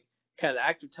more like kind of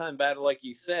active time battle, like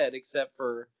you said, except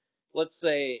for, let's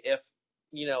say, if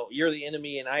you're the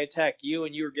enemy and I attack you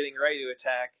and you were getting ready to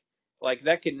attack, like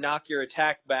that could knock your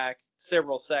attack back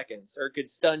several seconds, or it could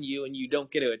stun you and you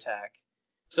don't get to attack.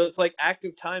 So it's like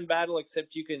active time battle,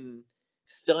 except you can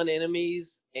stun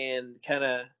enemies and kind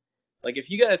of, like, if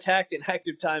you got attacked in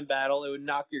active time battle, it would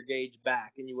knock your gauge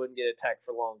back and you wouldn't get attacked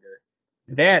for longer.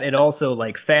 That and also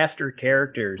like faster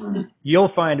characters. You'll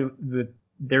find that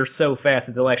they're so fast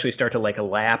that they'll actually start to like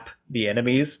lap the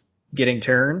enemies getting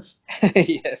turns.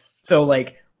 Yes. So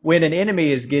like when an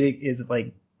enemy is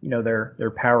like,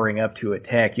 they're powering up to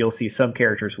attack, you'll see some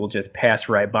characters will just pass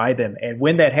right by them. And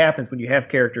when that happens, when you have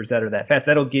characters that are that fast,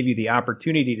 that'll give you the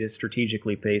opportunity to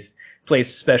strategically place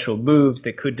special moves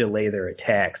that could delay their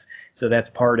attacks. So that's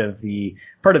part of the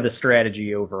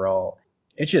strategy overall.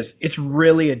 It's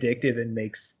really addictive and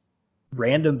makes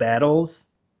random battles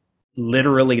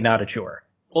literally not a chore.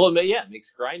 Well, yeah, it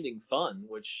makes grinding fun,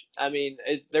 which, I mean,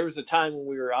 there was a time when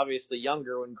we were obviously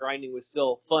younger when grinding was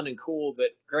still fun and cool, but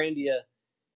Grandia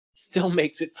still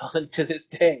makes it fun to this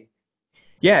day.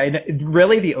 Yeah, and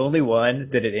really the only one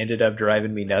that it ended up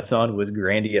driving me nuts on was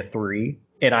Grandia 3.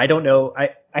 And I don't know, I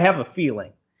have a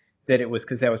feeling that it was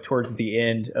because that was towards the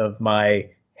end of my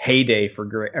heyday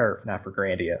or not for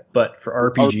Grandia, but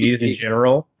for RPGs in RPG.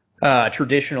 general,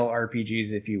 traditional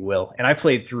RPGs, if you will. And I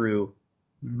played through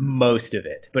most of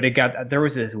it, but there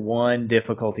was this one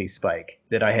difficulty spike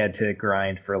that I had to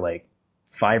grind for like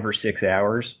 5 or 6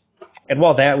 hours. And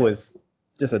while that was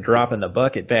just a drop in the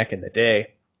bucket back in the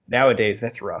day, nowadays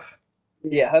that's rough.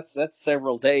 Yeah, that's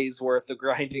several days worth of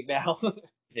grinding now.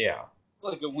 Yeah.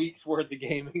 Like a week's worth of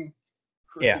gaming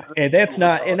to Yeah, grind and to that's work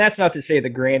not and on. that's not to say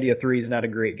that Grandia 3 is not a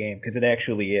great game because it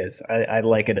actually is. I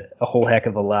like it a whole heck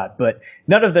of a lot, but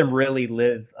none of them really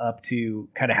live up to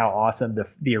kind of how awesome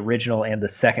the original and the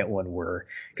second one were.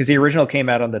 Because the original came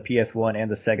out on the PS1 and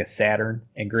the Sega Saturn,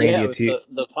 and Yeah, it Grandia was 2.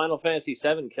 the Final Fantasy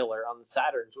VII killer on the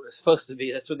Saturns, what it's supposed to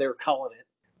be. That's what they were calling it.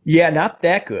 Yeah, not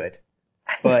that good,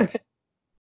 but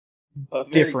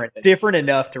But very different, good. different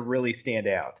enough to really stand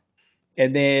out.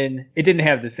 And then it didn't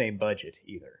have the same budget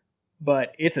either.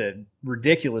 But it's a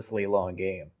ridiculously long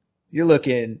game. You're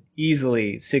looking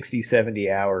easily 60, 70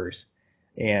 hours,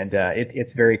 and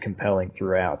it's very compelling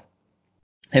throughout.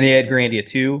 And they had Grandia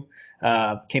 2,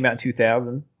 came out in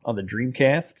 2000 on the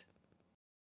Dreamcast.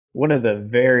 One of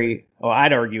the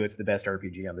I'd argue it's the best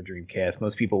RPG on the Dreamcast.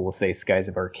 Most people will say Skies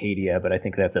of Arcadia, but I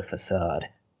think that's a facade.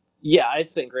 Yeah, I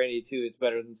think Grandia 2 is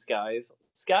better than Skies.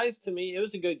 Skies, to me, it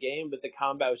was a good game, but the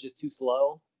combat was just too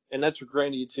slow. And that's where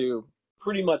Grandia 2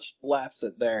 pretty much laughs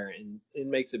it there and it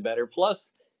makes it better.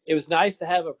 Plus, it was nice to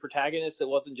have a protagonist that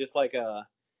wasn't just like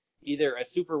either a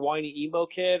super whiny emo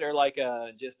kid or like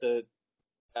just a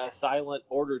silent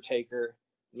order taker.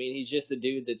 I mean, he's just a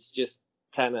dude that's just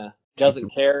kind of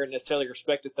doesn't care and necessarily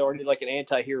respect authority, like an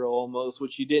anti-hero almost,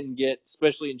 which you didn't get,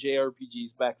 especially in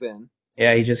JRPGs back then.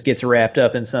 Yeah, he just gets wrapped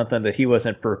up in something that he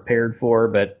wasn't prepared for,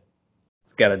 but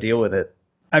he's got to deal with it.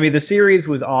 I mean, the series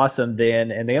was awesome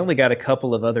then, and they only got a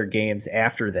couple of other games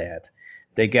after that.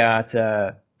 They got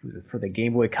was it for the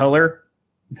Game Boy Color?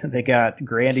 They got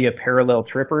Grandia Parallel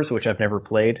Trippers, which I've never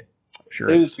played. I'm sure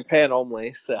It was it's. Japan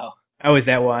only, so Oh, is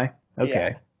that why? yeah.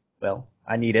 Okay. Well,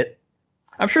 I need it.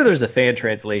 I'm sure there's a fan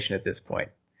translation at this point.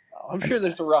 I'm I, sure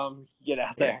there's a ROM you get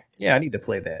out yeah, there. yeah, I need to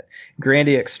play that.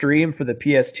 Grandia Extreme for the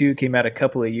PS2 came out a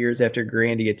couple of years after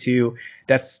Grandia 2.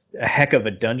 That's a heck of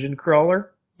a dungeon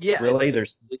crawler. Yeah, it's Really,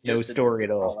 there's basically no just a story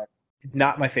dungeon at all. crawler.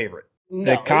 Not my favorite. The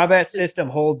No, it's combat just system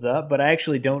holds up, but I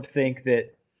actually don't think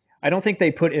that I don't think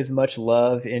they put as much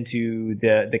love into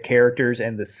the characters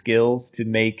and the skills to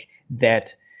make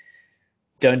that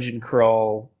dungeon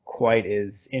crawl quite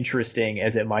as interesting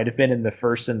as it might have been in the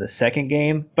first and the second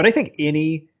game. But I think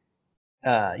any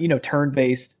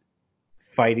turn-based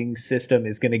fighting system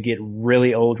is going to get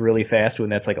really old really fast when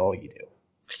that's like all you do.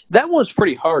 that one's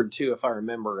pretty hard too, if I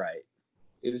remember right.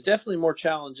 It was definitely more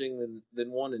challenging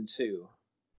than one and two.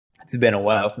 It's been a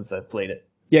while since I've played it.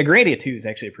 Yeah, Grandia 2 is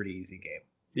actually a pretty easy game.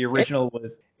 The And original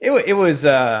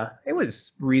it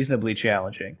was reasonably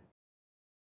challenging.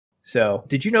 So,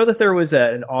 did you know that there was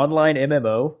an online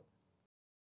MMO?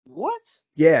 what?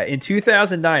 Yeah, in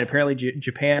 2009, apparently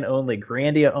Japan only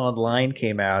Grandia Online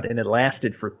came out, and it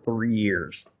lasted for 3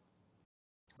 years.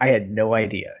 I had no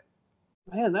idea.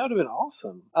 Man, that would have been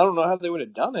awesome. I don't know how they would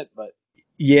have done it, but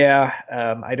Yeah,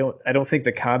 I don't think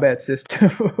the combat system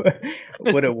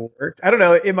would have worked. I don't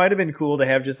know. It might have been cool to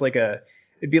have just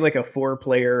it'd be like a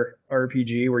 4-player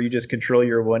RPG where you just control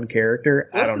your one character.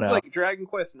 Well, I if don't it's know. like Dragon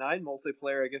Quest IX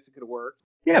multiplayer, I guess it could work.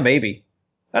 Yeah, maybe.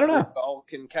 I don't Where you know. all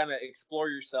can kind of explore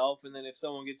yourself, and then if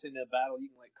someone gets into a battle, you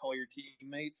can like call your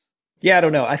teammates. Yeah, I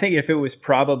don't know. I think if it was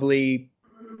probably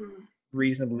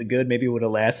reasonably good, maybe it would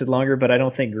have lasted longer. But I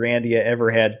don't think Grandia ever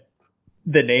had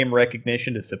the name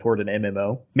recognition to support an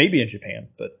MMO. Maybe in Japan,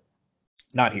 but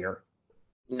not here.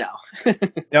 No.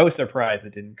 I was surprised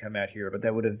it didn't come out here, but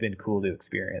that would have been cool to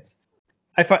experience.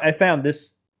 I found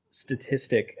this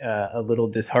statistic a little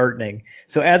disheartening.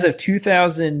 So as of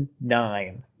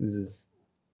 2009, this is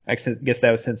I guess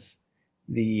that was since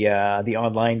the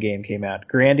online game came out.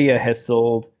 Grandia has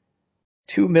sold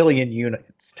 2 million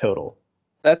units total.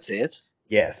 That's it.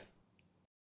 Yes.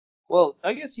 Well,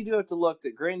 I guess you do have to look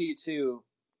that Grandia 2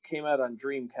 came out on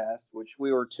Dreamcast, which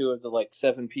we were two of the like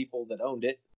 7 people that owned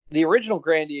it. The original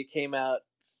Grandia came out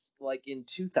like in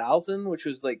 2000, which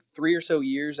was like 3 or so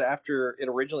years after it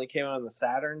originally came out on the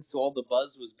Saturn, so all the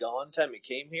buzz was gone time it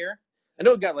came here. I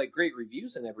know it got like great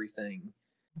reviews and everything.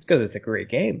 It's because it's a great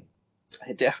game.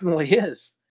 It definitely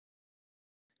is.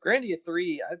 Grandia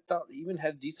 3, I thought even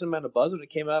had a decent amount of buzz when it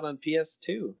came out on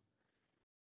PS2.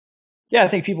 Yeah, I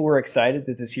think people were excited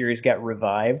that the series got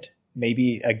revived.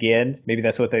 Maybe again, maybe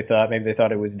that's what they thought. Maybe they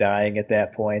thought it was dying at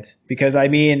that point. Because I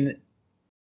mean,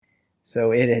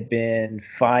 so it had been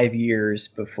 5 years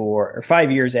before, or 5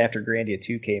 years after Grandia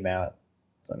 2 came out.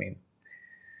 So I mean,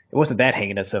 it wasn't that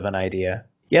heinous of an idea.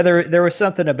 Yeah, there was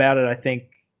something about it. I think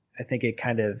it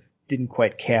kind of didn't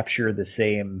quite capture the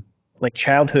same like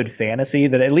childhood fantasy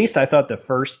that at least I thought the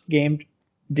first game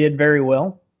did very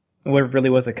well. It really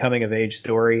was a coming of age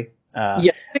story Yeah, I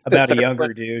think the about a third one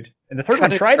younger dude, and the third one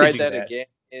kind of tried to tried do that that. again,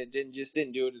 and it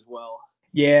didn't do it as well.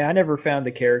 Yeah, I never found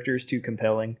the characters too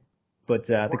compelling, but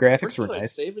the Weren't graphics you were like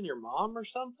nice. saving your mom or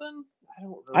something? I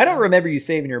don't I don't remember. remember you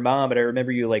saving your mom, but I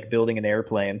remember you like building an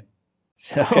airplane.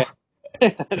 So Okay.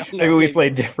 I don't know, maybe we maybe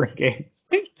played different games.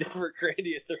 different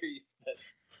Grandia 3s, but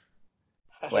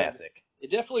I don't know. Classic. It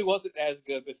definitely wasn't as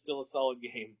good, but still a solid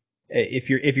game. If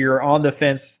you're on the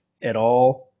fence at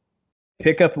all,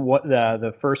 pick up what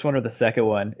the first one or the second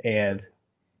one, and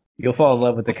you'll fall in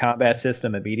love with the combat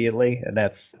system immediately, and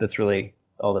that's really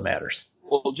all that matters.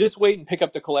 Well, just wait and pick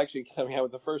up the collection coming out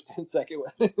with the first and second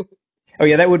one. Oh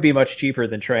yeah, that would be much cheaper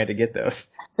than trying to get those.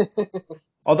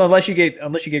 Although unless you get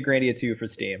Grandia 2 for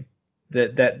Steam,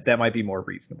 that might be more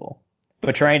reasonable.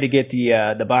 But trying to get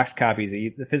the box copies,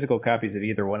 the physical copies of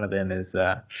either one of them is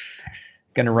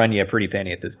going to run you a pretty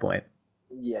penny at this point.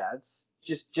 Yeah, it's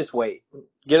just wait.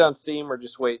 Get on Steam or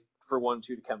just wait for 1,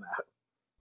 2 to come out.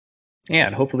 Yeah,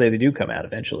 and hopefully they do come out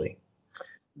eventually.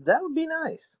 That would be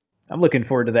nice. I'm looking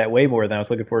forward to that way more than I was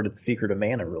looking forward to the Secret of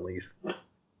Mana release.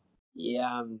 Yeah,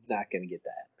 I'm not gonna get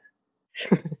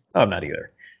that Oh, I'm not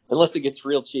either. unless it gets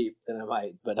real cheap. Then I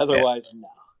might, but Yeah, otherwise, no.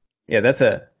 yeah, that's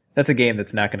a game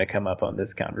that's not going to come up on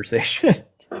this conversation.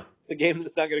 The game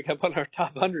that's not gonna come on our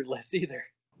top 100 list either.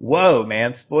 Whoa,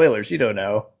 man, spoilers! You don't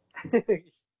know.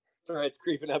 Sorry, it's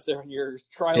creeping up there on yours.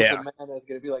 Trials of Yeah, Mana is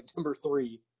gonna be like number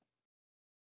 3.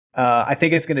 I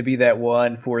think it's going to be that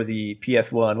one for the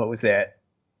PS1. What was that?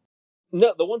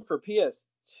 No, the one for PS2.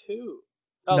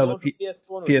 Oh, No, the the one for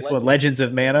PS1 was PS1 Legend. Legends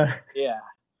of Mana. Yeah,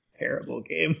 Terrible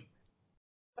game.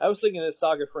 I was thinking of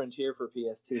Saga Frontier for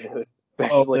PS2,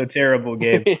 Also especially. terrible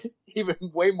game. Even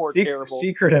way more terrible.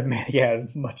 Secret of Mana, yeah, is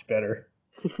much better.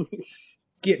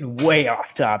 Getting way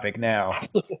off topic now.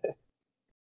 So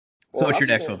Well, what's your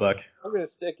next one, Buck? I'm gonna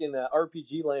stick in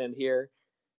RPG land here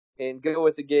and go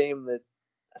with a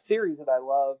series that I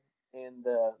love. And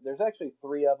there's actually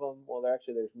 3 of them. Well,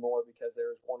 there's more because there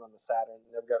was one on the Saturn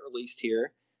that never got released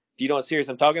here. Do you know what series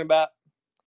I'm talking about?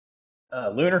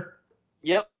 Lunar.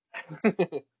 Yep.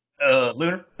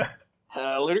 Lunar.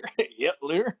 Lunar. Yep,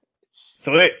 Lunar.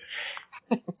 Sweet.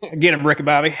 Get him, Rick and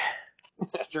Bobby.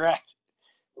 That's right.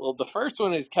 Well, the first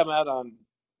one has come out on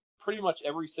pretty much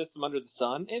every system under the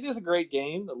sun. It is a great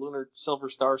game, the Lunar Silver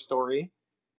Star story.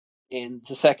 And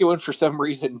the second one, for some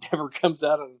reason, never comes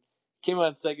out on. Came out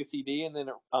on Sega CD and then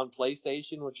on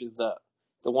PlayStation, which is the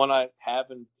one I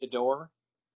have and adore,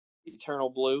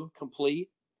 Eternal Blue Complete.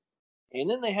 And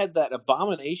then they had that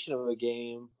abomination of a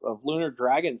game of Lunar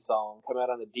Dragon Song come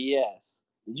out on the DS.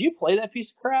 Did you play that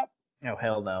piece of crap? Oh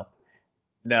hell no.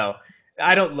 No.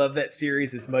 I don't love that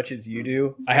series as much as you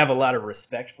do. I have a lot of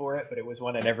respect for it, but it was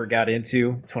one I never got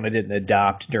into. It's one I didn't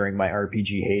adopt during my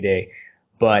RPG heyday.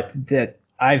 But that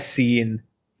I've seen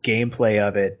gameplay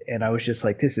of it, and I was just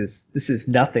like, this is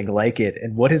nothing like it.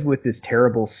 And what is with this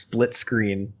terrible split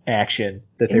screen action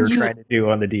that they And were trying to do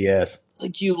on the DS?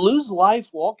 you lose life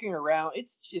walking around.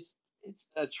 It's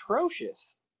atrocious.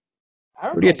 I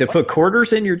don't What do you know have to what. put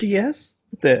quarters in your DS?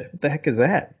 What the heck is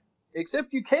that?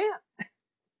 Except you can't.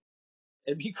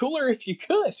 It'd be cooler if you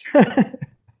could,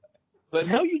 but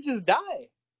no, you just die.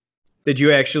 Did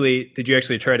you actually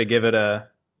try to give it a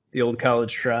the old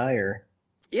college try, or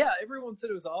Yeah, everyone said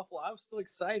it was awful. I was still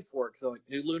excited for it because I'm like,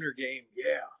 new lunar game,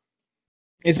 yeah.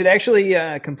 is it actually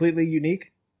completely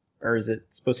unique, or is it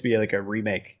supposed to be like a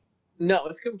remake? No,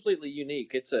 it's completely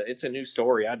unique. It's a new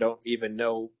story. I don't even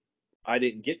know. I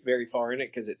didn't get very far in it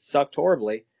because it sucked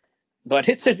horribly, but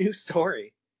it's a new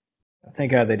story.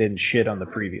 Thank God they didn't shit on the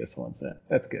previous ones.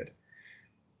 That's good.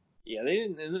 Yeah, they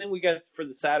didn't. And then we got for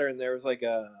the Saturn, there was like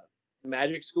a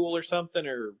magic school or something,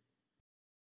 or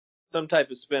some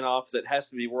type of spin-off that has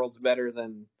to be worlds better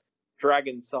than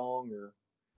Dragon Song or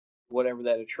whatever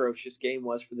that atrocious game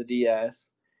was for the DS.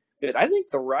 But I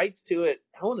think the rights to it,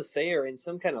 I want to say, are in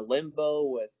some kind of limbo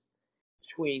with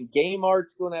between Game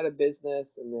Arts going out of business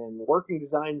and then Working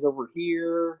Designs over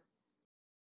here.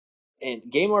 And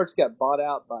Game Arts got bought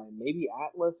out by maybe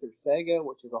Atlas or Sega,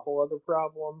 which is a whole other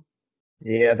problem.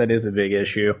 Yeah, that is a big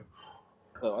issue.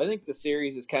 So I think the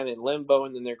series is kind of in limbo,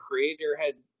 and then their creator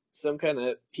had some kind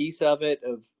of piece of it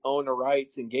of own the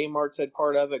rights, and Game Arts had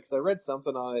part of it. Because I read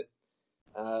something on it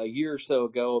a year or so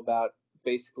ago about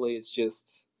basically it's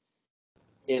just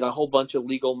in a whole bunch of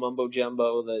legal mumbo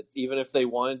jumbo that even if they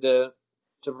wanted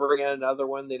to bring out another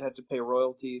one, they'd have to pay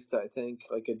royalties to I think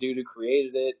like a dude who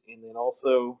created it, and then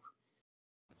also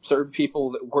certain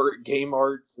people that work at Game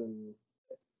Arts, and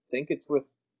I think it's with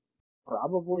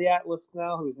probably Atlas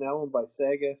now, who's now owned by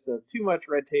Sega. So too much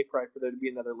red tape right for there to be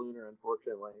another Lunar,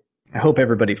 unfortunately. I hope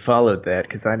everybody followed that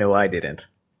because I know I didn't.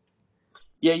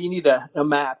 Yeah, you need a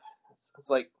map. It's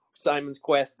like Simon's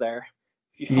Quest there.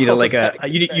 If You you need a follow like that a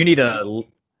you need, you need trajectory,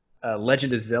 a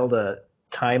Legend of Zelda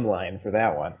timeline for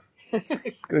that one.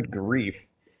 it Good grief.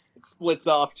 splits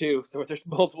off too. So there's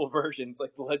multiple versions,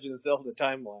 like the Legend of Zelda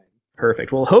timeline.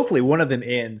 Perfect. Well, hopefully one of them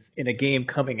ends in a game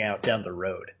coming out down the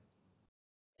road.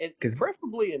 And Because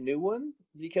preferably a new one,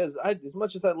 because as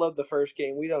much as I love the first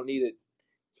game, we don't need it.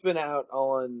 It's been out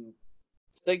on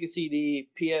Sega CD,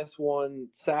 PS1,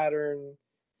 Saturn,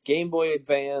 Game Boy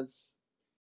Advance,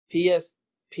 PSP.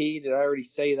 Did I already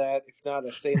say that? If not,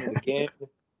 I'm saying it again.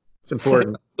 it's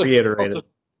important. Reiterate also, it.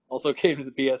 also came to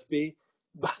the PSP.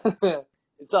 But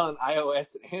it's on iOS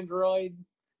and Android.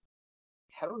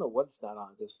 I don't know what it's not on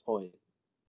at this point.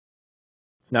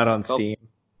 It's not on It's also, Steam.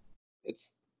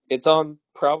 it's it's on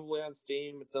probably on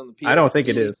Steam. It's on the I don't think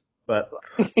it PSP. is, but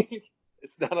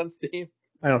It's not on Steam.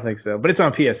 I don't think so. But it's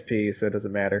on PSP, so it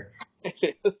doesn't matter. It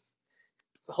is.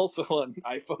 It's also on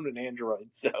iPhone and Android.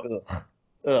 So Ugh.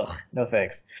 Ugh. No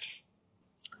thanks.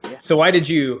 yeah, So why did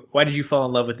you fall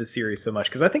in love with the series so much?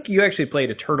 Because I think you actually played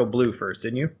Eternal Blue first,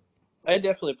 didn't you? I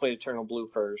definitely played Eternal Blue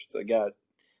first. I got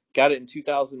it in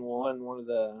 2001. One of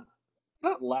the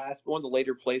not last, one of the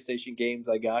later PlayStation games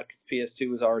I got because PS2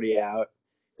 was already out.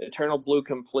 Eternal Blue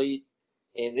Complete,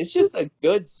 and it's just a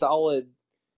good, solid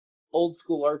old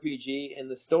school RPG. And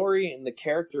the story and the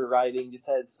character writing just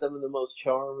had some of the most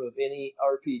charm of any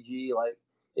RPG. Like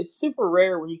it's super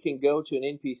rare when you can go to an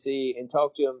NPC and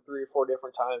talk to them 3 or 4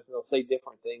 different times, and they'll say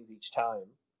different things each time.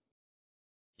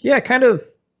 Yeah, kind of.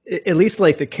 At least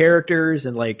like the characters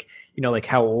and like like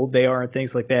how old they are and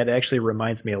things like that. It actually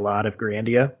reminds me a lot of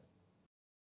Grandia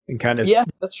and kind of Yeah,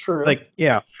 that's true. like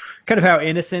kind of how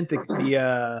innocent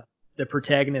the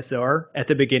protagonists are at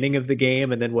the beginning of the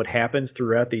game, and then what happens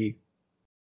throughout the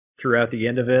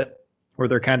end of it, where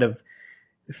they're kind of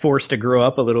forced to grow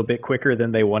up a little bit quicker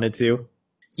than they wanted to.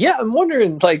 Yeah, I'm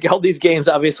wondering, like, all these games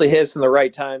obviously hit us in the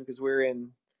right time because we're in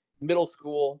middle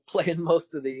school playing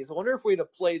most of these. I wonder if we'd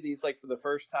have played these, like, for the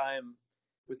first time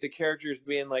with the characters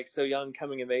being, like, so young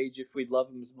coming of age, if we'd love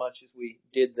them as much as we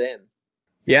did then.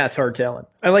 Yeah, it's hard telling.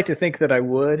 I like to think that I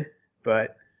would,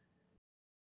 but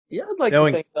Yeah, I'd like to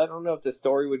knowing think, I don't know if the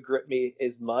story would grip me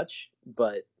as much,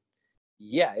 but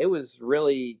yeah, it was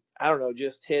really, I don't know,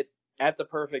 just hit at the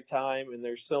perfect time, and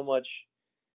there's so much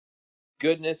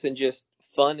goodness and just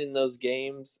fun in those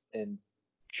games and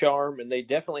charm, and they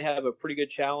definitely have a pretty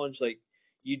good challenge. Like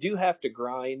you do have to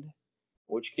grind,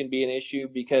 which can be an issue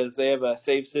because they have a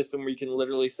save system where you can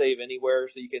literally save anywhere,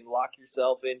 so you can lock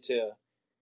yourself into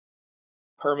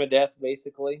permadeath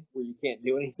basically, where you can't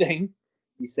do anything.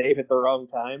 You save at the wrong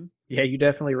time. yeah, you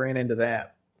definitely ran into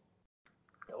that.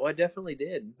 Oh, I definitely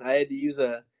did. I had to use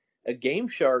a Game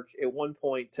Shark at one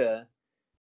point to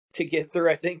get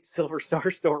through. I think Silver Star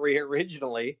Story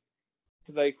originally.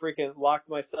 because I freaking locked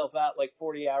myself out like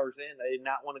 40 hours in. I did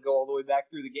not want to go all the way back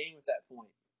through the game at that point.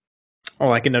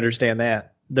 Oh, I can understand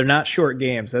that. They're not short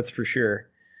games, that's for sure.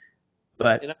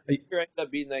 But And I'm sure I ended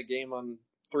up beating that game on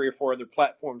 3 or 4 other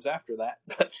platforms after that.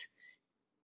 But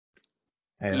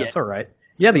hey, yeah, that's all right.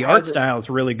 Yeah, the art has it. style is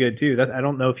really good too. I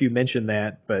don't know if you mentioned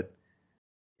that, but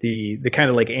the kind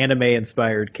of like anime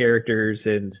inspired characters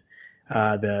and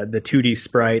the 2D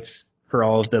sprites for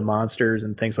all of the monsters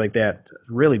and things like that.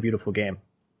 Really beautiful game.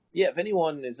 Yeah, if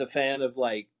anyone is a fan of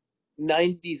like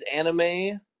 90s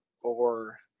anime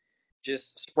or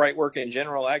just sprite work in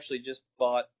general, I actually just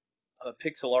bought a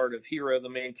pixel art of Hero, the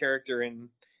main character in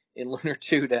Lunar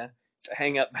 2 to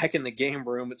hang up back in the game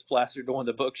room. It's plastered to one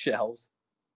of the bookshelves,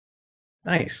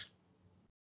 Nice.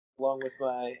 along with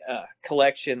my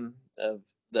collection of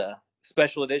the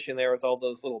special edition there with all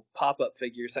those little pop-up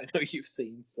figures I know you've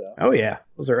seen. So, Oh yeah,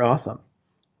 those are awesome.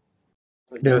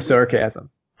 but No no, sarcasm.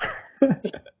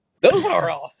 those are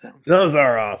awesome. Those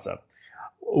are awesome.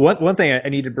 One thing I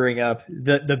need to bring up,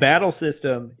 the battle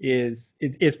system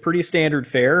it's pretty standard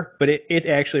fare, but it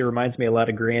actually reminds me a lot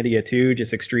of Grandia too,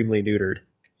 just extremely neutered.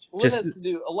 Well, it Just has to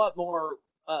do a lot more.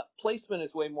 Placement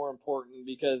is way more important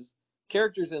because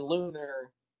characters in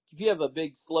Lunar, if you have a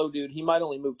big slow dude, he might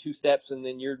only move 2 steps, and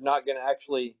then you're not going to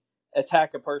actually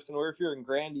attack a person. Or if you're in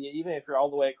Grandia, even if you're all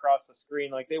the way across the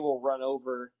screen, like they will run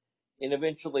over and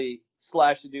eventually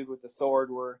slash the dude with the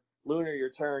sword. Where Lunar, your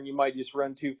turn, you might just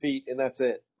run 2 feet and that's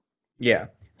it. yeah,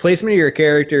 placement of your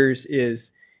characters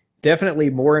is definitely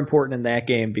more important in that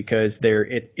game because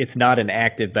it's not an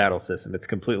active battle system. It's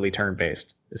completely turn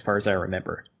based, as far as I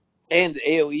remember. And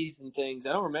AOE's and things.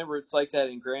 I don't remember it's like that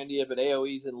in Grandia, but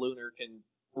AOE's in Lunar can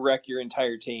wreck your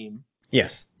entire team.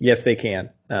 Yes, yes, they can.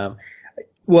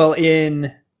 Well,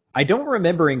 in I don't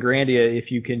remember in Grandia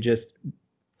if you can just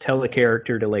tell a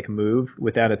character to like move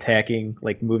without attacking,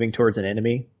 like moving towards an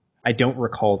enemy. I don't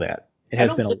recall that. It I has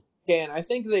don't been a think they can. I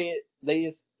think they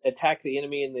just attack the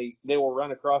enemy and they will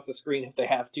run across the screen if they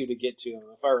have to get to him,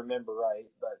 if I remember right.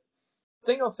 But the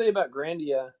thing I'll say about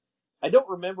Grandia, I don't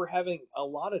remember having a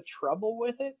lot of trouble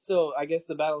with it, so I guess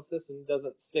the battle system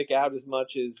doesn't stick out as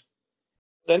much as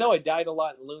I know I died a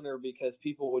lot in Lunar because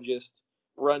people would just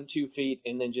run 2 feet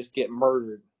and then just get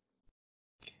murdered.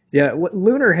 yeah. What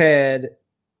Lunar had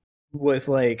was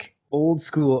like old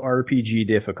school RPG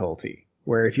difficulty,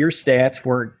 where if your stats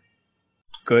weren't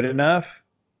good enough,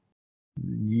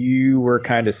 you were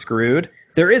kind of screwed.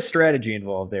 There is strategy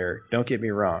involved there. Don't get me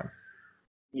wrong.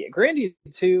 Yeah, Grandia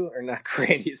 2, or not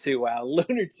Grandia 2, wow,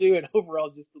 Lunar 2, and overall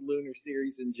just the Lunar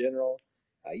series in general,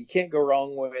 you can't go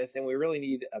wrong with, and we really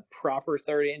need a proper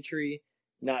third entry,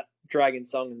 not Dragon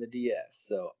Song in the DS.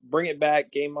 So bring it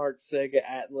back, Game Arts, Sega,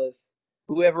 Atlas,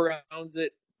 whoever owns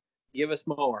it, give us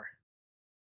more.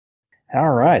 All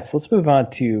right, so let's move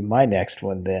on to my next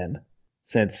one then,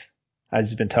 since I've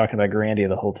just been talking about Grandia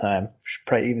the whole time. Should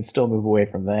probably even still move away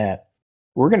from that.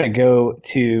 We're gonna go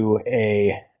to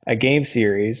a game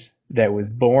series that was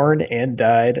born and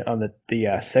died on the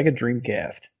Sega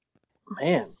Dreamcast.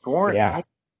 Man, born Yeah, and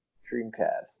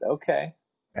Dreamcast. Okay.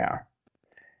 yeah.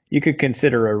 You could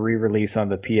consider a re-release on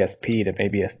the PSP to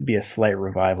maybe be a slight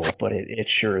revival, but it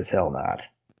sure as hell not.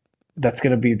 That's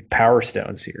gonna be the Power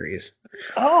Stone series.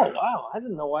 Oh, wow. I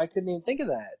didn't know why I couldn't even think of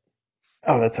that.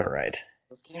 Oh, that's all right.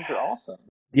 Those games are awesome.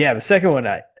 Yeah, the second one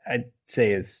I'd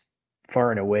say is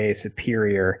far and away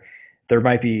superior. There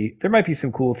might be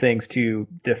some cool things to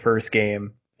the first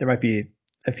game. There might be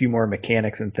a few more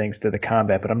mechanics and things to the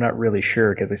combat, but I'm not really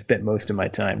sure because I spent most of my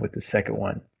time with the second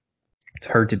one. It's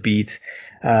hard to beat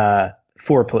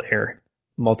four-player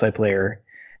multiplayer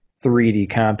 3D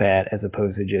combat as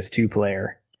opposed to just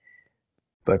two-player.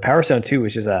 But Power Stone 2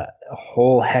 was just a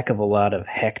whole heck of a lot of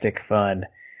hectic fun.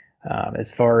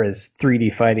 As far as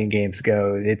 3D fighting games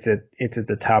go, it's at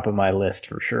the top of my list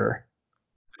for sure.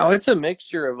 Oh, it's a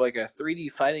mixture of like a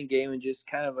 3D fighting game and just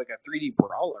kind of like a 3D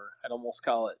brawler, I'd almost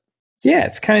call it. Yeah,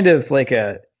 it's kind of like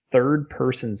a third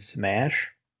person Smash.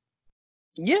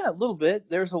 Yeah, a little bit.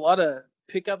 There's a lot of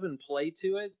pick up and play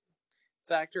to it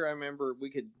factor. I remember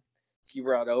he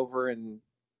brought over and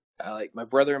like my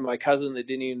brother and my cousin that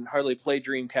didn't even hardly play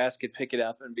Dreamcast could pick it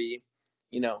up and be,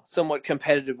 somewhat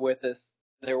competitive with us.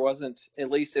 There wasn't, at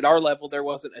least at our level, there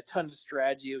wasn't a ton of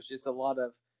strategy. It was just a lot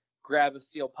of grab a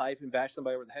steel pipe and bash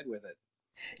somebody over the head with it.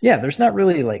 Yeah, there's not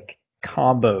really like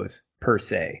combos per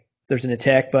se. There's an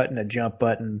attack button, a jump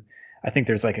button. I think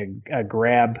there's like a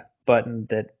grab button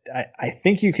that I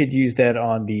think you could use that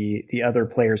on the other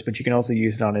players, but you can also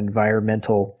use it on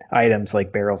environmental items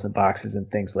like barrels and boxes and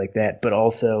things like that. But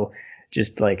also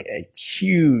just like a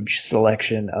huge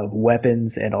selection of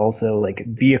weapons and also like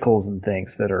vehicles and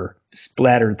things that are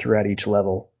splattered throughout each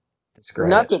level. Describe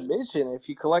Not it. to mention, if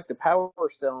you collect the power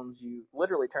stones, you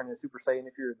literally turn into Super Saiyan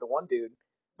if you're the one dude.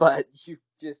 But you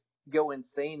just go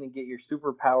insane and get your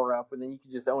super power up, and then you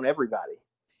can just own everybody.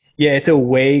 Yeah, it's a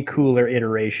way cooler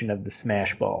iteration of the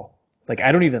Smash Ball. Like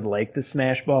I don't even like the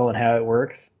Smash Ball and how it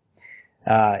works.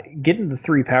 Getting the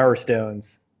 3 Power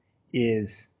Stones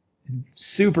is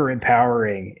super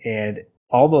empowering and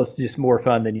almost just more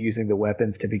fun than using the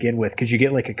weapons to begin with because you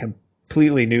get like a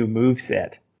completely new move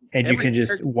set and you Every can just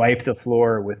character wipe the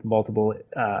floor with multiple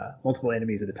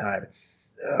enemies at a time.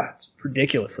 It's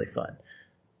ridiculously fun.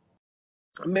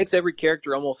 it makes every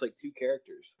character almost like two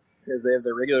characters because they have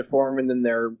their regular form and then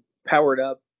their powered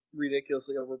up,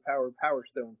 ridiculously overpowered Power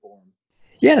Stone form.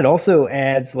 Yeah, and it also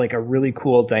adds like a really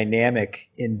cool dynamic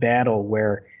in battle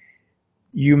where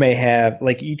you may have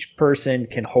like each person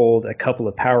can hold a couple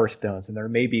of power stones and there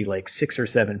may be like 6 or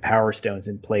 7 power stones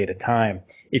in play at a time.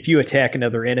 If you attack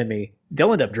another enemy,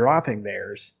 they'll end up dropping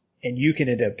theirs and you can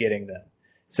end up getting them.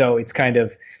 So it's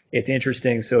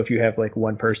interesting. So if you have like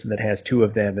one person that has 2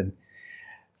 of them and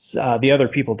the other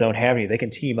people don't have any, they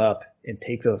can team up and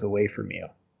take those away from you.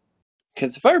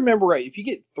 Because if I remember right, if you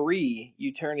get three,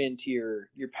 you turn into your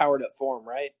powered up form,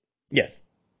 right? Yes.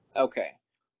 Okay.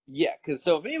 Yeah, because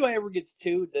so if anybody ever gets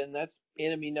two, then that's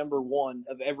enemy number one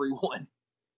of everyone.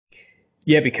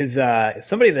 Yeah, because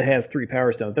somebody that has 3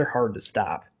 Power Stones, they're hard to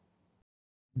stop.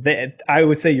 I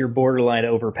would say you're borderline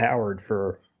overpowered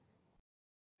for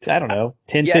I don't know,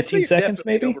 10, Yeah, I'd say 15 you're seconds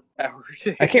definitely maybe. I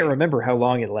overpowered. can't remember how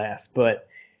long it lasts, but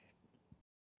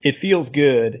it feels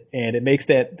good and it makes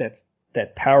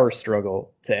that power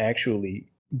struggle to actually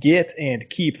get and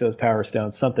keep those power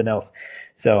stones something else.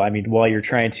 So I mean, while you're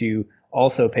trying to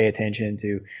also pay attention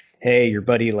to, hey, your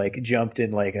buddy like jumped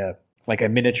in like a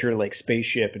miniature like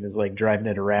spaceship and is like driving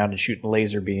it around and shooting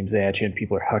laser beams at you, and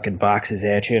people are hucking boxes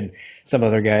at you, and some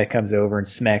other guy comes over and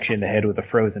smacks you in the head with a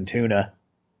frozen tuna.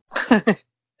 There's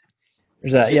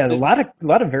It's just a a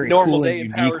lot of very normal cool and day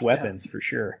in Power unique Stone. weapons for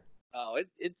sure. Oh,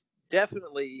 it's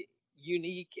definitely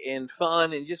unique and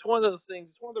fun, and just one of those things.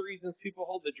 It's one of the reasons people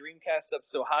hold the Dreamcast up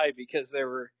so high because there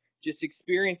were just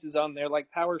experiences on there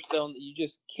like Power Stone that you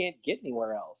just can't get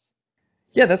anywhere else.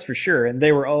 Yeah, that's for sure. And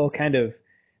they were all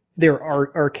they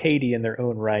were arcadey in their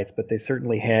own rights, but they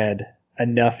certainly had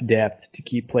enough depth to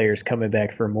keep players coming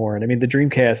back for more. And I mean, the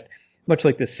Dreamcast, much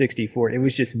like the 64, it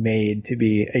was just made to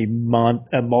be a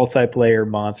multiplayer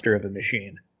monster of a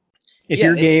machine. If Yeah,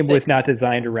 your and game was not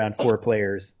designed around 4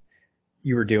 players,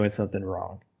 you were doing something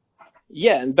wrong.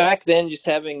 yeah, and back then just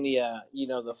having the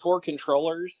the four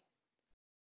controllers,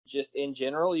 just in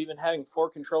general, even having four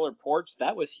controller ports,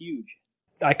 that was huge.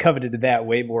 I coveted that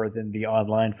way more than the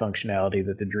online functionality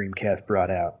that the Dreamcast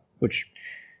brought out, which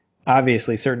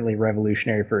obviously certainly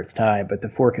revolutionary for its time, but the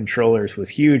 4 controllers was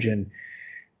huge. And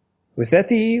was that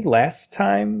the last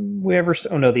time we ever?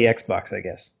 Oh no, the Xbox, I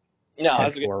guess, No, I had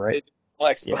was gonna 4, right?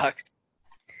 say Yeah. Xbox.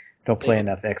 Don't play It,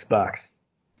 enough Xbox.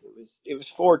 it was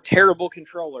four terrible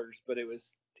controllers, but it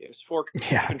was four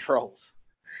Yeah. controls.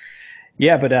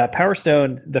 Yeah, but Power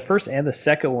Stone, the first and the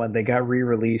second one, they got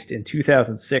re-released in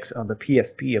 2006 on the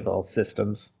PSP of all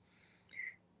systems.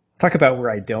 Talk about where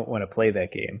I don't want to play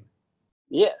that game.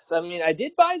 Yes, I mean I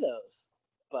did buy those,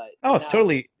 but Oh,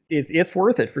 not. it's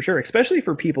worth it for sure, especially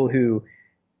for people who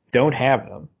don't have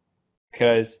them,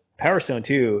 because Power Stone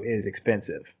 2 is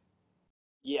expensive.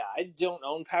 Yeah, I don't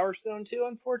own Power Stone 2,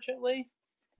 unfortunately.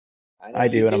 I know I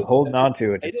you do, and I'm do, and holding that's why on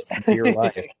to it I for dear played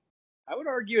life. it. I would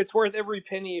argue it's worth every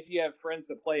penny if you have friends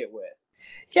to play it with.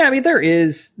 Yeah, I mean there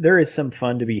is some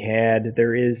fun to be had.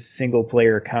 There is single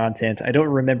player content. I don't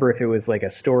remember if it was like a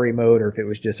story mode or if it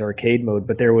was just arcade mode,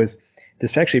 but there was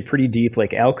this actually pretty deep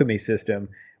like alchemy system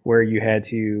where you had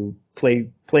to play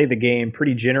the game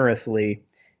pretty generously,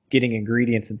 getting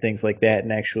ingredients and things like that,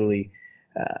 and actually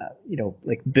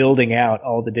like building out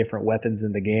all the different weapons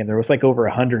in the game. There was like over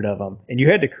 100 of them, and you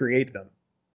had to create them.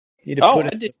 You had to Oh, put in I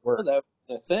didn't the know work. that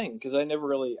was a thing because I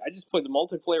just played the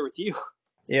multiplayer with you.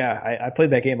 Yeah, I played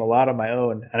that game a lot on my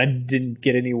own, and I didn't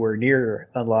get anywhere near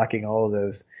unlocking all of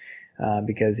those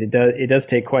because it does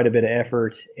take quite a bit of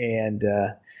effort and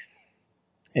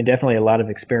definitely a lot of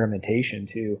experimentation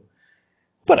too.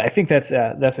 But I think that's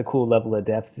a cool level of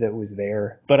depth that was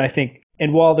there. But I think,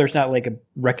 and while there's not like a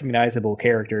recognizable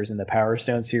characters in the Power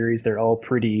Stone series, they're all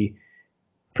pretty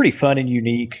fun and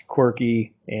unique,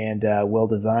 quirky, and well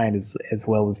designed as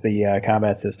well as the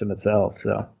combat system itself.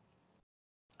 So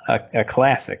a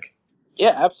classic.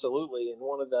 Yeah, absolutely, and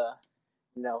one of the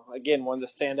again one of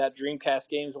the standout Dreamcast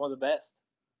games, one of the best.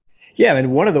 Yeah,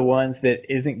 and one of the ones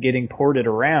that isn't getting ported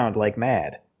around like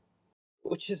mad.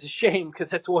 which is a shame because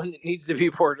that's one that needs to be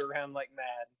ported around like mad.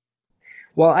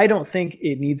 Well, I don't think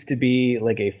it needs to be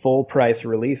like a full price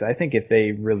release. I think if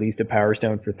they released a Power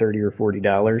Stone for $30 or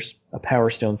 $40, a Power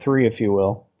Stone 3, if you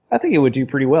will, I think it would do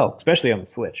pretty well, especially on the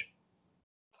Switch.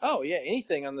 Oh yeah,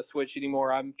 anything on the Switch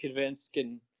anymore, I'm convinced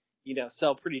can,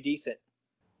 sell pretty decent.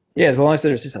 Yeah, as long as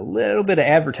there's just a little bit of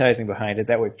advertising behind it,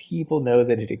 that way people know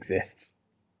that it exists.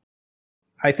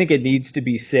 I think it needs to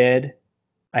be said.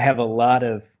 I have a lot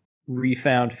of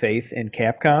refound faith in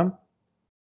Capcom.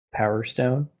 Power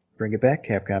Stone, bring it back,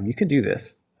 Capcom. You can do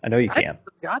this. I know you I can.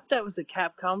 forgot that was a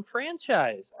Capcom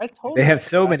franchise. I They totally have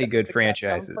so forgot many that was good a Capcom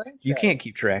franchises. You franchise. can't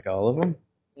keep track of all of them.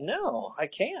 No, I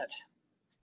can't.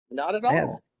 Not at Man,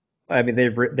 all. I mean,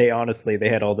 they honestly they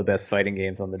had all the best fighting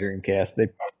games on the Dreamcast.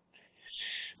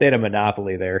 They had a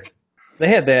monopoly there. They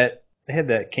had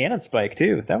that Cannon Spike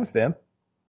too. That was them,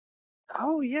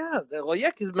 Oh yeah, well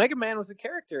yeah, because Mega Man was a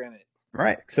character in it.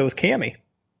 right? So was Cammy.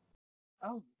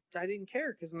 Oh, I didn't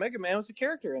care because Mega Man was a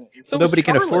character in it, and Well, so was nobody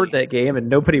can afford Charlie. that game, and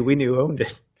nobody we knew owned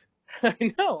it.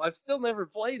 I know. I've still never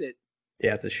played it.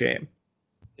 Yeah, it's a shame.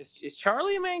 Is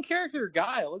Charlie a main character or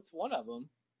Guile? It's one of them.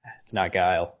 It's not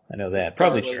Guile. I know It's that.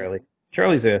 Probably Charlie.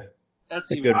 Charlie. Charlie's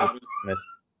That's a even good better. replacement.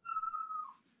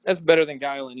 That's better than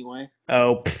Guile anyway.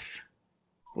 Oh,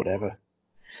 whatever.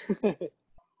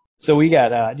 So we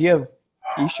got. Do you have?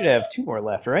 You should have two more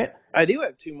left, right? I do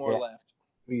have two more Yeah. left.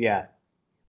 We got.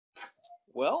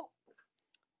 Well,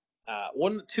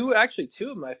 actually two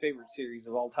of my favorite series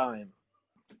of all time.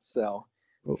 So,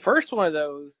 Oh, first one of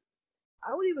those,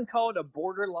 I would even call it a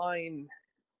borderline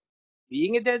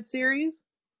being a dead series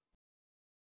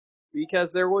because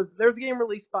there's a game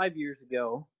released 5 years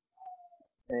ago,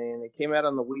 and it came out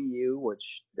on the Wii U,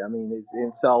 which I mean, in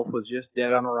itself was just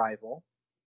dead on arrival.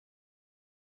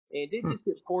 And it did hmm. just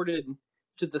get ported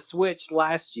to the Switch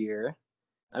last year.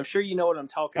 I'm sure you know what I'm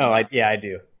talking Oh, about. yeah, I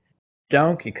do.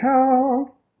 Donkey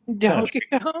Kong Donkey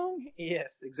Country. Kong?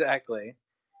 Yes, exactly.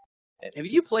 Have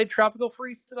you played Tropical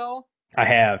Freeze at all? I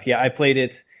have. Yeah, I played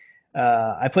it.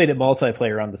 I played it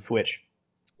multiplayer on the Switch.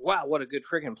 Wow, what a good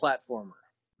freaking platformer.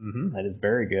 That is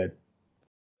very good.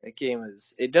 That game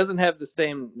is. It doesn't have the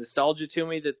same nostalgia to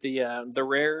me that the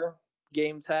rare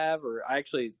games have, or I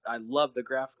love the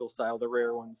graphical style, the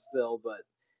rare ones still, but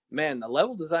man, the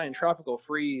level design in Tropical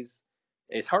Freeze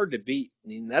is hard to beat. I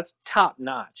mean, that's top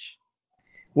notch.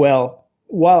 Well,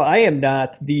 while I am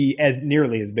not the as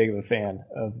nearly as big of a fan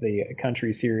of the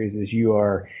country series as you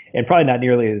are, and probably not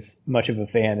nearly as much of a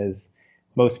fan as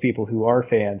most people who are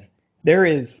fans, there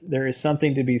is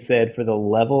something to be said for the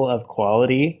level of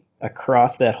quality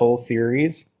across that whole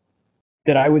series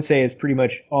that I would say is pretty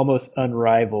much almost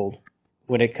unrivaled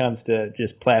when it comes to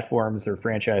just platforms or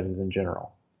franchises in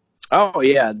general. Oh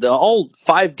yeah, the old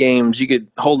five games you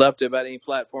could hold up to about any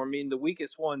platform. I mean, the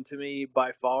weakest one to me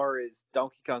by far is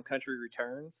Donkey Kong Country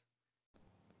Returns.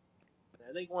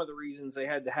 I think one of the reasons they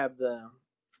had to have the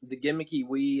gimmicky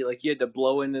Wii, like you had to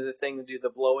blow into the thing to do the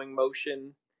blowing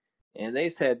motion, and they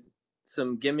just had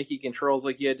some gimmicky controls,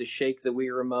 like you had to shake the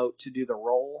Wii remote to do the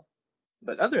roll.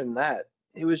 But other than that,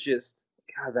 it was just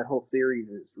God. That whole series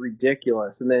is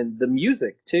ridiculous, and then the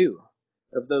music too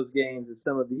of those games is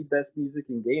some of the best music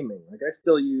in gaming. Like I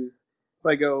still use if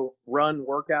I go run,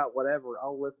 workout, whatever,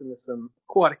 I'll listen to some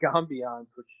aquatic ambiance,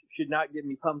 which should not get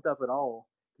me pumped up at all.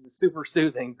 It's super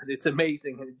soothing, but it's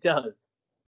amazing, and it does.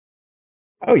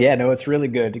 Oh yeah, no, it's really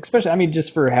good. Especially, I mean,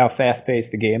 just for how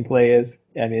fast-paced the gameplay is.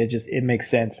 I mean, it makes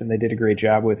sense, and they did a great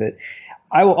job with it.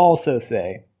 I will also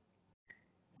say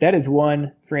that is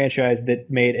one franchise that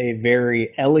made a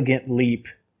very elegant leap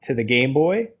to the Game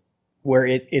Boy, where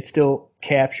it still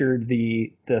captured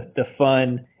the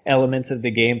fun elements of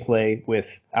the gameplay with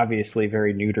obviously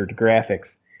very neutered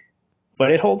graphics,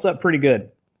 but it holds up pretty good.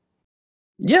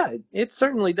 Yeah, it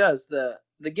certainly does. The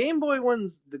Game Boy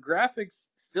ones, the graphics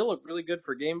still look really good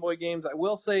for Game Boy games. I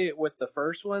will say with the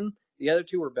first one, the other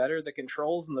two were better. The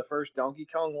controls in the first Donkey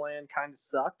Kong Land kind of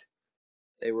sucked.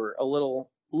 They were a little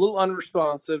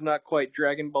unresponsive, not quite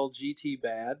Dragon Ball GT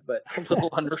bad, but a little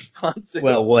unresponsive.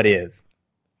 Well, what is?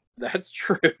 That's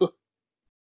true.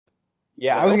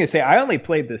 Yeah, I was Well, gonna say I only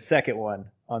played the second one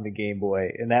on the Game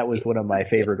Boy, and that was it's one of my pretty good.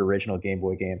 favorite original Game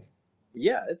Boy games.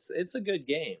 Yeah, it's a good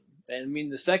game. And I mean,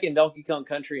 the second Donkey Kong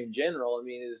Country in general, I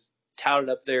mean, is touted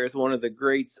up there as one of the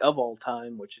greats of all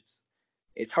time, which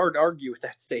it's hard to argue with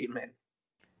that statement.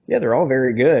 Yeah, they're all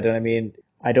very good, and I mean,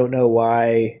 I don't know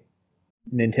why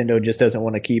Nintendo just doesn't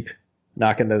want to keep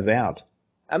knocking those out.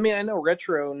 I mean, I know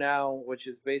Retro now, which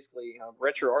is basically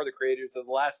Retro are the creators of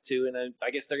the last two, and I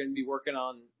guess they're going to be working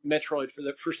on Metroid for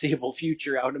the foreseeable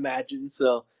future, I would imagine.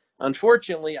 So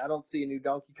Unfortunately, I don't see a new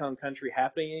Donkey Kong Country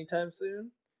happening anytime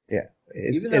soon. Yeah,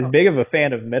 it's Even as though, big of a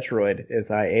fan of Metroid as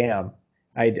I am.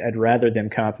 I'd rather them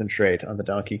concentrate on the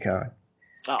Donkey Kong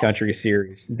oh, Country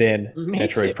series than me too.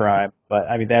 Metroid Prime. But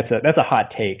I mean, that's a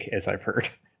hot take, as I've heard.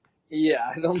 Yeah,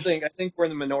 I think we're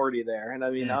in the minority there. And I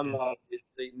mean, I'm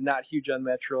obviously not huge on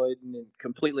Metroid and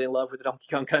completely in love with the Donkey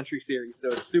Kong Country series,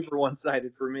 so it's super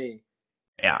one-sided for me.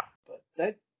 Yeah. But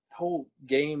that whole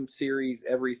game series,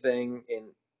 everything, and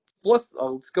plus,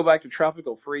 let's go back to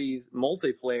Tropical Freeze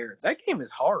multiplayer. That game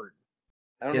is hard.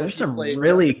 I don't Yeah, know there's if you some played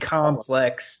really Donkey Kong.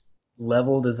 complex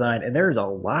level design, and there's a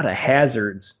lot of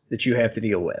hazards that you have to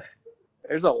deal with.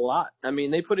 There's a lot. I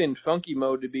mean, they put in funky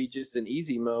mode to be just an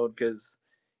easy mode because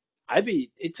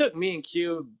it took me and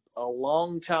Cube a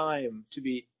long time to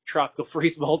beat Tropical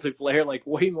Freeze multiplayer, like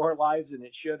way more lives than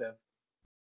it should have.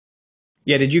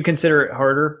 Yeah, did you consider it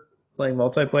harder playing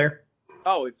multiplayer?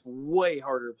 Oh, it's way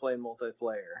harder playing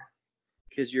multiplayer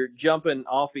because you're jumping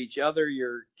off each other,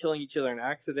 you're killing each other in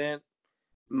accident.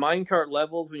 Minecart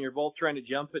levels when you're both trying to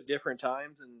jump at different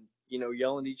times and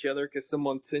yelling at each other because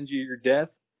someone sends you your death.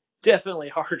 Definitely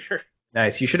harder.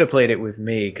 Nice. You should have played it with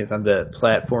me because I'm the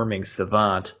platforming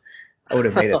savant. I would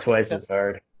have made it twice as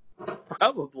hard.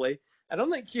 Probably. I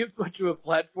don't think Cube's much of a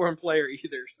platform player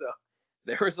either, so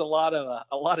there was a lot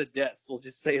of deaths. We'll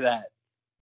just say that.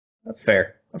 That's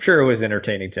fair. I'm sure it was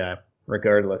entertaining time,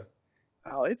 regardless.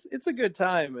 Oh, it's a good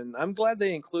time, and I'm glad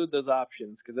they include those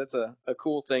options because that's a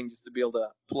cool thing just to be able to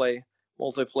play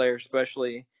multiplayer,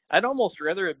 especially. I'd almost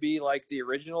rather it be like the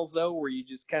originals though, where you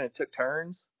just kind of took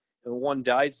turns and one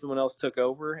died, someone else took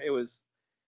over. It was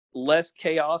less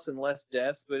chaos and less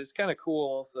deaths, but it's kind of cool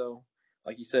also,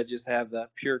 like you said, just have that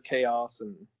pure chaos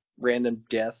and random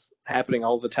deaths happening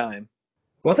all the time.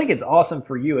 Well, I think it's awesome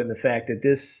for you in the fact that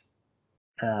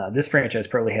this franchise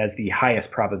probably has the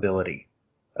highest probability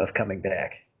of coming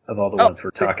back of all the Oh, ones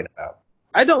we're talking about.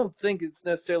 I don't think it's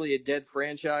necessarily a dead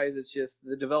franchise. It's just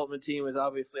the development team is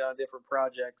obviously on a different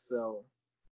project, so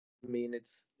I mean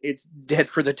it's dead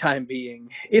for the time being.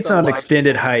 It's It's on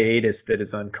extended unlogical. hiatus that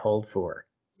is uncalled for.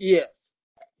 Yes.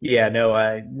 Yeah, no,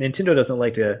 Nintendo doesn't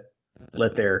like to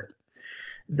let their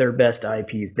best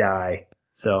IPs die.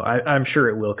 So I'm sure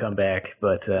it will come back,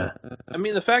 but I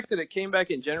mean the fact that it came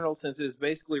back in general since it's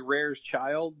basically Rare's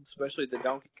child, especially the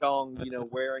Donkey Kong,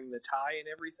 wearing the tie and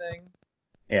everything.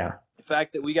 yeah, The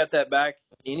fact that we got that back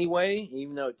anyway,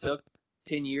 even though it took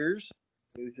 10 years,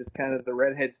 it was just kind of the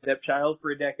redhead stepchild for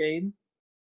a decade.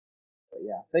 But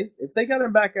yeah, if they got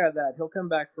him back out of that, he'll come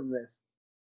back from this.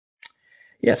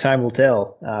 yeah, time will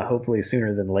tell. Hopefully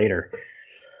sooner than later.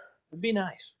 It'd be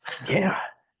nice. Yeah.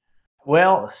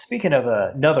 Well, speaking of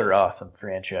another awesome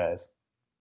franchise,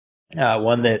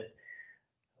 one that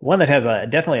has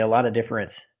definitely a lot of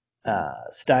different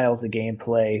styles of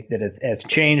gameplay that has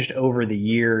changed over the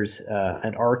years.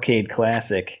 An arcade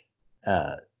classic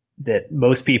uh, that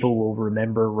most people will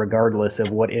remember regardless of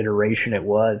what iteration it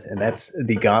was, and that's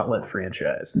the Gauntlet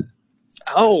franchise.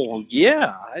 Oh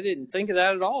yeah, I didn't think of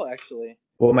that at all actually.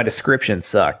 Well, my description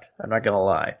sucked. I'm not gonna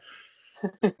lie,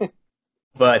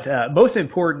 but most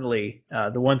importantly,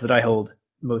 the ones that I hold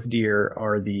most dear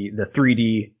are the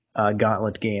 3D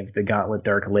Gauntlet games, the Gauntlet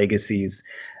Dark Legacies,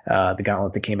 the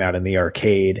Gauntlet that came out in the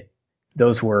arcade.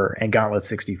 Those were and Gauntlet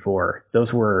 64.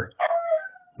 Those were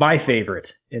my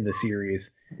favorite in the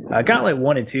series. Gauntlet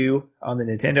 1 and 2 on the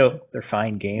Nintendo, they're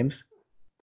fine games.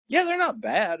 Yeah, they're not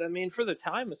bad. I mean, for the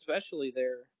time especially,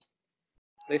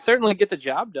 they certainly get the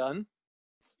job done.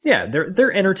 Yeah,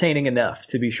 they're entertaining enough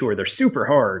to be sure. They're super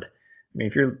hard. I mean,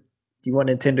 if you want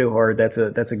Nintendo hard, that's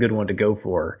a good one to go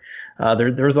for.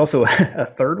 There was also a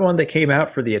third one that came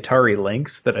out for the Atari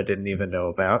Lynx that I didn't even know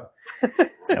about.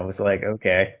 I was like,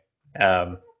 okay,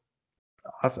 um,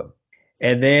 awesome.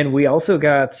 And then we also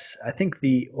got, I think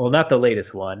not the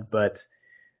latest one, but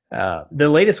the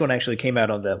latest one actually came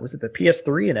out on was it the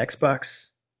PS3 and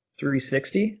Xbox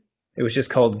 360? It was just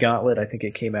called Gauntlet. I think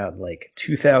it came out in like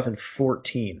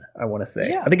 2014. I want to say.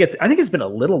 Yeah, I think it's been a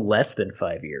little less than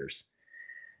 5 years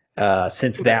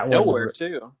since came out that of one. nowhere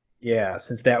too. Yeah,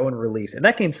 since that one released, and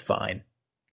that game's fine.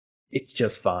 It's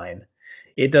just fine.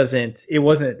 It doesn't. It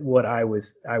wasn't what I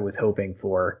was hoping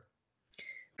for.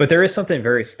 But there is something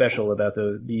very special about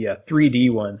the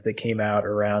 3D ones that came out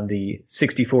around the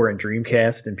 64 and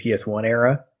Dreamcast and PS1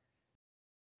 era.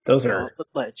 Those are Gauntlet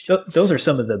Legends. those are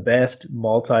some of the best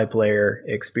multiplayer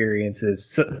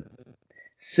experiences.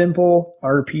 Simple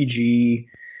RPG,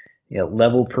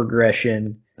 level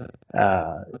progression,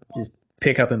 uh, just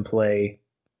pick up and play,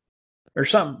 or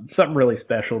something really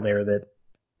special there that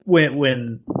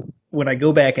when when I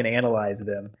go back and analyze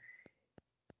them,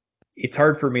 it's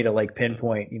hard for me to like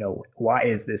pinpoint, why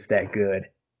is this that good?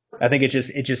 I think it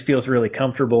just feels really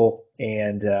comfortable,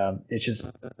 and it's just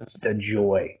a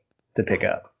joy to pick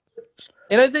up.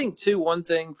 And I think too, one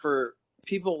thing for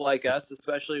people like us,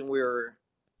 especially when we were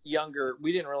younger,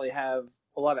 we didn't really have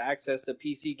a lot of access to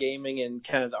PC gaming and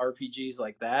kind of the RPGs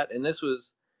like that. And this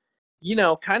was,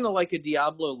 kind of like a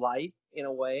Diablo light in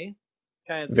a way,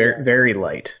 kind of the Very very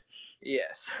light.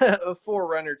 yes, a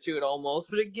forerunner to it almost,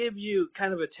 but it gives you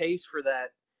kind of a taste for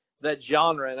that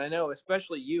genre. And I know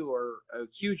especially you are a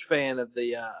huge fan of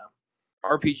the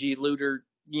RPG looter,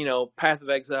 Path of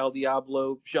Exile,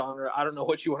 Diablo genre. I don't know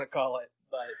what you want to call it,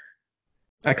 but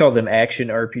I call them action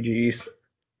RPGs.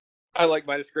 I like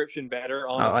my description better,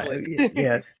 honestly.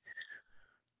 Yes,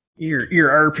 your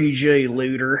RPG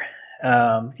looter.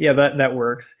 Yeah, that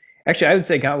works. Actually, I would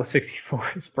say Gauntlet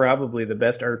 64 is probably the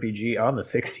best RPG on the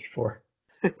 64.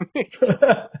 I agree.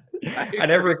 I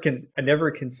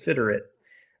never consider it,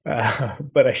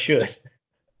 but I should.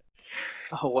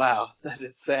 Oh wow, that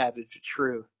is sad. It's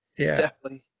true. It's Yeah,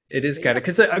 definitely. it is But kind yeah, of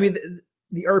because I mean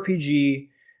the RPG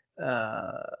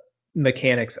uh,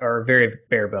 mechanics are very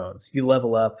bare bones. You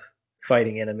level up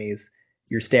fighting enemies,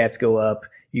 your stats go up,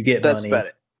 you get that's money, about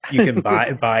you can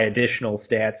it. buy additional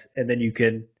stats, and then you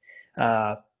can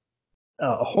uh,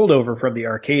 a holdover from the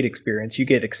arcade experience. You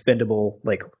get expendable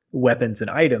like weapons and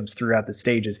items throughout the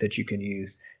stages that you can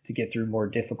use to get through more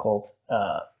difficult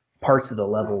parts of the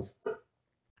levels.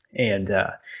 And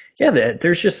yeah,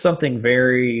 there's just something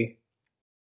very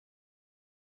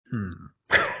hmm.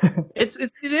 It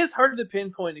is hard to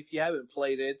pinpoint if you haven't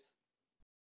played it.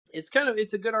 It's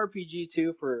a good RPG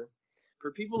too for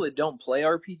people that don't play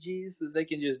RPGs that they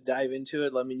can just dive into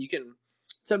it. I mean, you can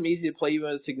something easy to play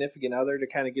even with a significant other to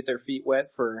kind of get their feet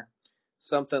wet for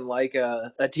something like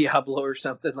a Diablo or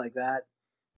something like that.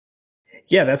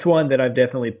 Yeah, that's one that I've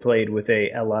definitely played with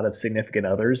a lot of significant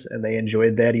others, and they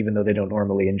enjoyed that, even though they don't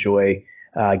normally enjoy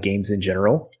games in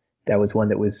general. That was one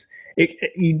that was,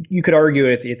 you could argue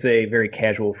it's a very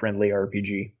casual, friendly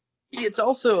RPG. It's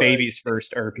also Baby's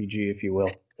first RPG, if you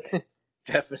will.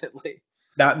 definitely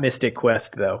Not Mystic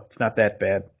Quest, though. It's not that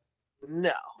bad.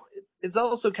 no. It's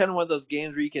also kind of one of those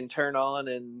games where you can turn on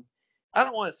and I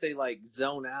don't want to say like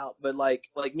zone out, but like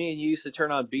me and you used to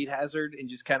turn on Beat Hazard and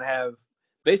just kind of have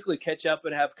basically catch up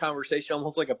and have conversation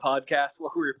almost like a podcast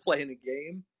while we were playing a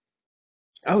game.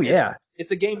 Oh, It's yeah.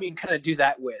 it's a game you can kind of do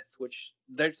that with, which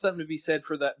there's something to be said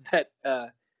for that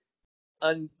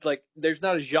like there's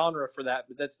not a genre for that,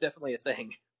 but that's definitely a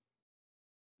thing.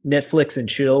 Netflix and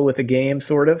chill with a game,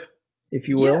 sort of, if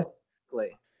you Yeah, will.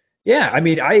 exactly. Yeah, I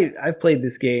mean, I've played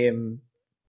this game,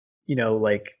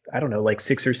 like I don't know, like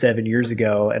 6 or 7 years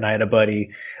ago, and I had a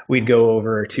buddy. We'd go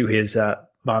over to his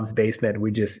mom's basement. And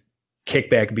we'd just kick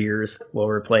back beers while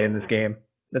we were playing this game.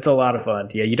 That's a lot of fun.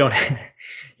 Yeah, you don't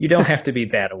you don't have to be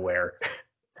that aware.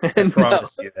 I No,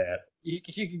 promise you that. you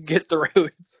can get through.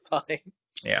 It's fine.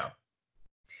 Yeah,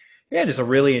 yeah, just a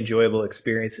really enjoyable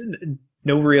experience.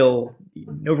 No real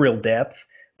depth,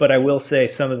 but I will say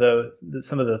some of the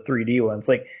 3D ones,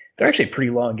 like they're actually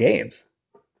pretty long games.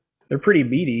 They're pretty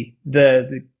meaty.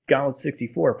 The Gauntlet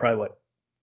 64 probably what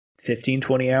 15,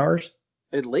 20 hours.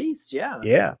 At least, yeah.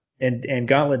 Yeah, and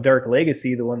Gauntlet Dark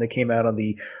Legacy, the one that came out on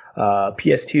the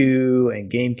PS2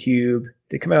 and GameCube,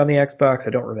 did it come out on the Xbox?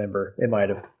 I don't remember. It might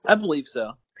have. I believe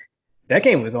so. That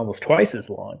game was almost twice as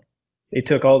long. They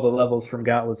took all the levels from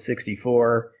Gauntlet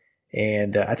 64,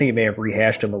 and I think it may have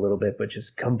rehashed them a little bit, but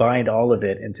just combined all of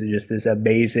it into just this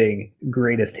amazing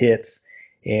greatest hits.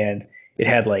 And it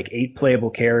had like 8 playable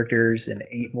characters and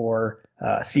 8 more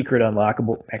secret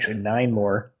unlockable, actually 9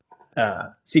 more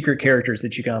secret characters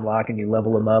that you can unlock, and you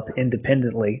level them up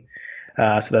independently.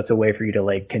 So that's a way for you to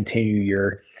like continue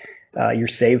your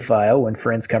save file when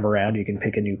friends come around. You can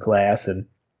pick a new class. And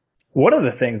one of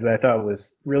the things that I thought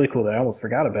was really cool that I almost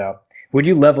forgot about, when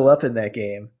you level up in that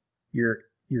game, your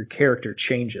your character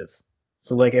changes.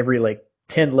 So like every like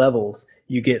 10 levels,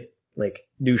 you get like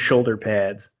new shoulder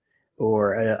pads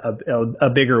or a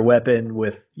bigger weapon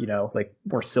with, like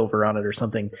more silver on it or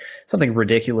something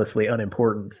ridiculously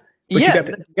unimportant. But you Yeah,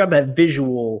 got that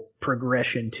visual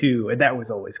progression too, and that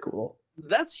was always cool.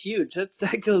 that's huge.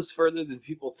 That goes further than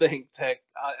people think. Tech,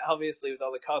 obviously, with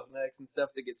all the cosmetics and stuff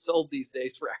that get sold these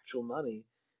days for actual money,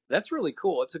 that's really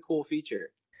cool. It's a cool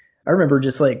feature. I remember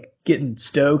just like getting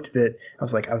stoked that I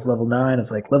was level 9. I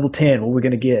was like, level 10, what are we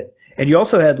gonna get? And you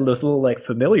also had those little like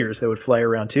familiars that would fly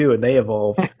around too, and they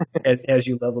evolved as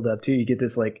you leveled up too. You get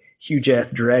this like huge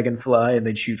ass dragonfly, and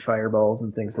they'd shoot fireballs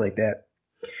and things like that.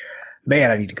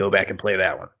 Man, I need to go back and play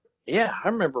that one. Yeah, I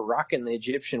remember rocking the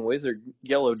Egyptian wizard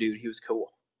yellow dude. He was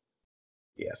cool.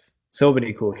 Yes, so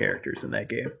many cool characters in that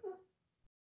game.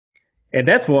 And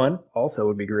that's one also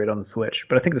would be great on the Switch.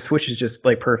 But I think the Switch is just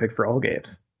like perfect for all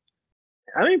games.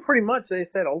 I mean, pretty much they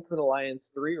said Ultimate Alliance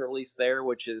 3 released there,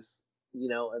 which is,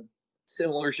 a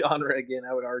similar genre again,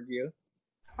 I would argue.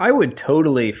 I would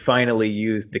totally finally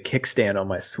use the kickstand on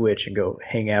my Switch and go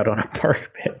hang out on a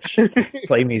park bench,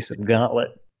 play me some Gauntlet.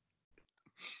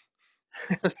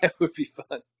 That would be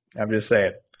fun. I'm just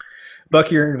saying.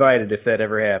 Buck, you're invited if that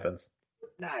ever happens.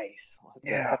 Nice. I'll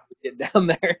Yeah, have to get down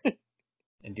there.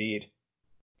 indeed.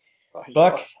 Gosh,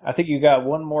 Buck, darn. I think you got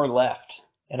one more left,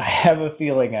 and I have a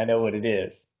feeling I know what it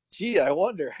is. Gee, I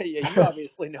wonder. Yeah, you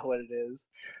obviously know what it is.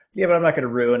 Yeah, but I'm not going to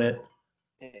ruin it.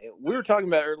 We were talking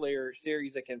about earlier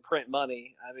series that can print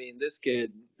money. I mean, this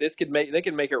could make they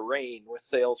can make it rain with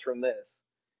sales from this.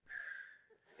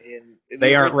 And the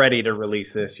They aren't original, ready to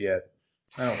release this yet.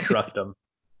 I don't trust them.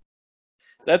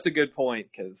 that's a good point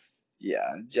because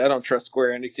yeah, I don't trust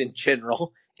Square Enix in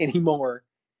general anymore.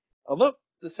 Although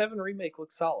the 7 remake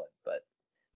looks solid, but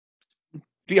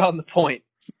beyond the point.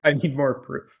 I need more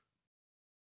proof.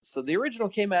 So the original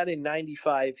came out in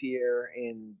 '95 here,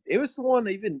 and it was the one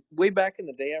even way back in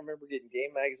the day. I remember getting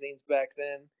game magazines back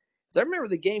then. 'Cause I remember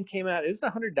the game came out; it was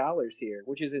 $100 here,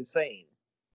 which is insane.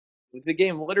 With the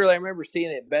game, literally, I remember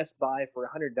seeing it at Best Buy for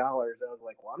 $100. I was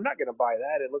like, "Well, I'm not gonna buy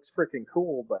that. It looks freaking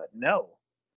cool, but no,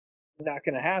 not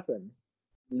gonna happen."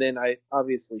 And then I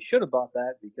obviously should have bought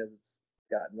that because it's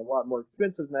gotten a lot more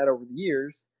expensive than that over the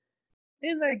years.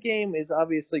 And that game is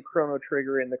obviously Chrono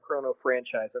Trigger and the Chrono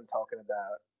franchise I'm talking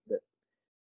about. That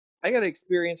I got to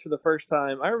experience for the first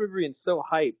time. I remember being so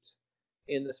hyped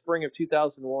in the spring of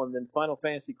 2001. Then Final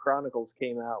Fantasy Chronicles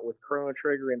came out with Chrono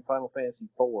Trigger and Final Fantasy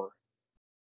 4.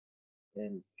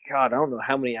 And God, I don't know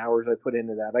how many hours I put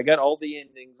into that. I got all the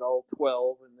endings, all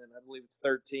 12, and then I believe it's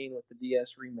 13 with the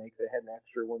DS remake that had an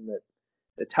extra one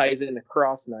that ties in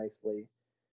across nicely.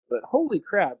 But holy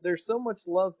crap, there's so much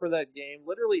love for that game.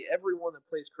 Literally everyone that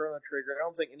plays Chrono Trigger, I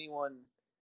don't think anyone,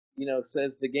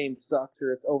 says the game sucks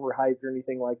or it's overhyped or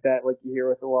anything like that, like you hear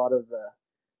with a lot of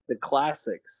the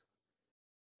classics.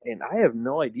 And I have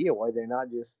no idea why they're not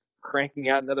just cranking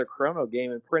out another Chrono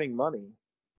game and printing money.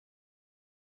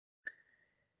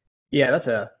 Yeah, that's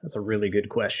a really good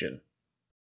question.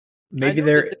 I Maybe know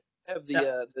that they're they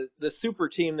have the super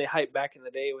team they hyped back in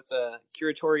the day with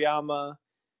Kira Toriyama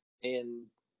and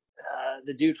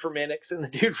the dude from Enix and the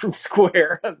dude from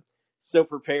Square. I'm so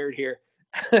prepared here.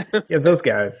 yeah, those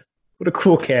guys. What a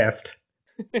cool cast.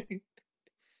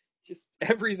 Just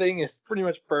everything is pretty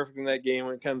much perfect in that game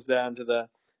when it comes down to the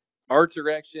art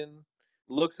direction.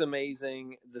 Looks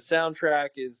amazing. The soundtrack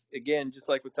is again just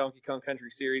like with Donkey Kong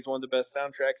Country series, one of the best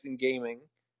soundtracks in gaming.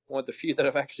 One of the few that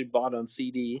I've actually bought on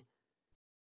CD.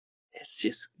 It's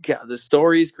just God, the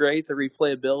story's great, the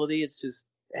replayability, it's just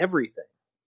everything.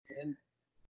 And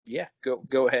yeah,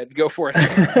 go ahead, go for it. I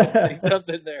know you want to say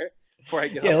something there before I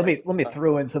get Yeah, on let my me soapbox.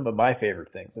 throw in some of my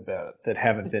favorite things about it that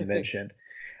haven't been mentioned.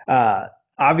 Uh,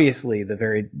 Obviously, the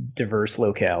very diverse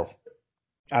locales.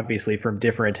 Obviously, from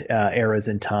different eras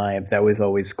in time. That was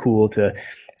always cool to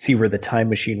see where the time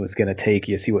machine was going to take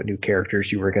you, see what new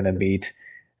characters you were going to meet,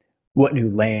 what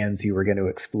new lands you were going to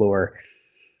explore.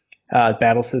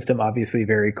 Battle system, obviously,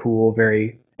 very cool,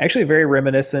 very actually very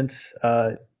reminiscent.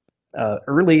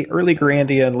 Early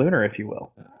Grandia and Lunar, if you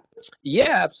will.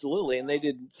 Yeah, absolutely. And they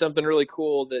did something really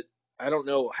cool that I don't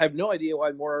know, I have no idea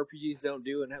why more RPGs don't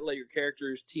do, and let your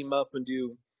characters team up and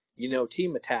do,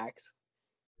 team attacks,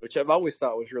 which I've always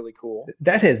thought was really cool.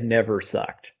 That has never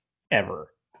sucked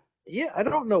ever. Yeah, I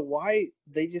don't know why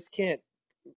they just can't.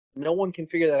 No one can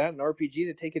figure that out in RPG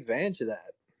to take advantage of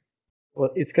that. Well,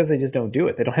 it's because they just don't do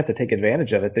it. They don't have to take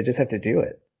advantage of it. They just have to do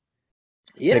it.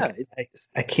 Yeah, Like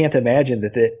I can't imagine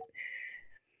that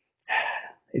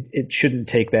it shouldn't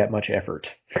take that much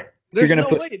effort. If you're there's gonna no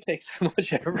put way it takes so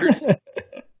much effort.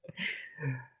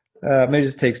 maybe it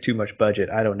just takes too much budget.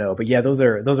 I don't know, but yeah, those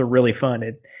are really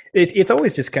fun. It's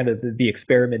always just kind of the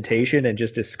experimentation and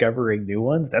just discovering new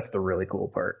ones. That's the really cool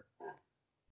part.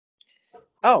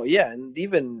 Oh yeah, and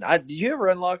even did you ever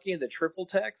unlock any of the triple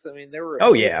techs? I mean, there were a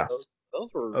Oh few of yeah, those. Those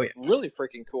were oh yeah, really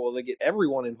freaking cool. They get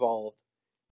everyone involved.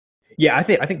 yeah. I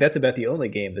think that's about the only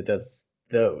game that does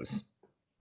those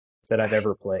that I've I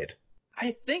ever played.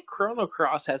 I think Chrono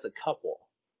Cross has a couple,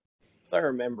 if I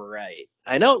remember right.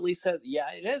 I know at least has yeah,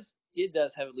 it has it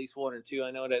does have at least one or two. I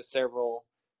know it has several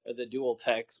of the dual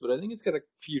techs, but I think it's got a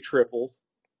few triples.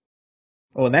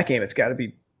 Well, in that game, it's got to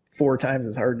be 4 times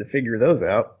as hard to figure those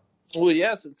out. Well,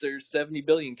 yeah, since there's 70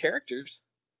 billion characters.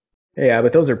 Yeah,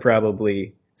 but those are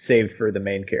probably saved for the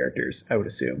main characters, I would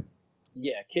assume.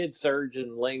 Yeah, Kid Surge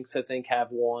and Lynx I think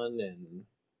have one, and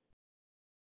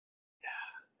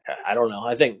I don't know.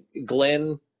 I think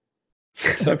Glenn.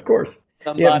 Of course.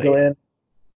 Yep, somebody.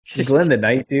 Glenn the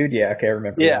Knight dude. Yeah, okay, I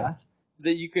remember him. Yeah,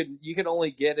 that you could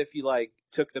only get if you like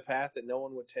took the path that no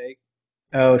one would take.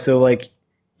 Oh, so like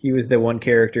he was the one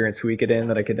character in Suikoden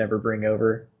that I could never bring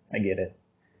over. I get it.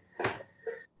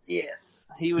 Yes,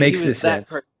 he Makes was this that.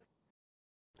 sense.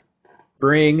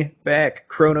 Bring back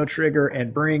Chrono Trigger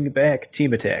and bring back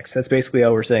Team Attacks. That's basically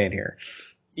all we're saying here.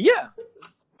 Yeah,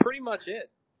 that's pretty much it.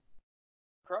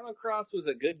 Chrono Cross was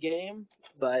a good game,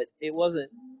 but it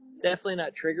wasn't definitely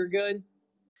not Trigger good.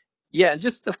 Yeah,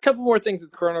 just a couple more things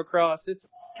with Chrono Cross. It's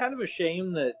kind of a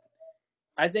shame that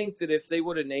I think that if they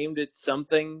would have named it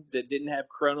something that didn't have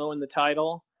Chrono in the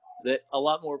title, that a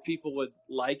lot more people would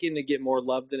like it and get more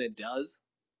love than it does.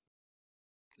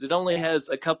 Because it only has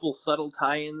a couple subtle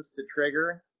tie-ins to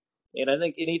Trigger, and I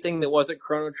think anything that wasn't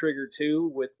Chrono Trigger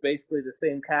 2 with basically the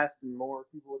same cast and more,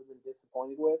 people would have been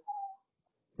disappointed with.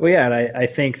 Well, yeah, and I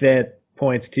think that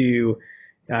points to,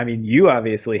 I mean, you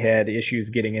obviously had issues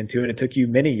getting into it. It took you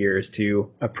many years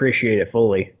to appreciate it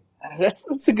fully.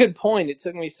 That's a good point. It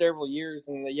took me several years,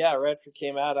 and yeah, Retro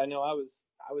came out. I know I was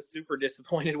super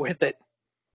disappointed with it.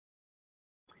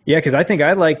 Yeah, because I think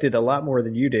I liked it a lot more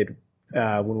than you did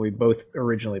when we both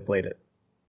originally played it.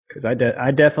 Because I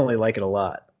definitely like it a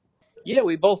lot. Yeah,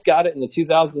 we both got it in the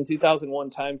 2000 2001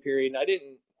 time period. And I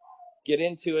didn't get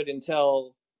into it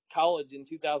until college in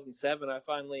 2007. I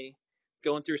finally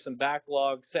going through some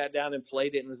backlog, sat down and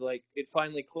played it, and was like, it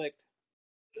finally clicked.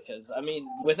 Because I mean,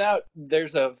 without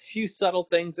there's a few subtle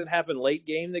things that happen late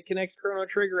game that connects Chrono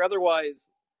Trigger. Otherwise,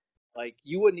 like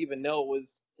you wouldn't even know it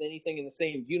was anything in the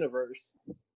same universe.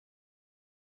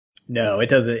 No, it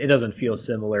doesn't. It doesn't feel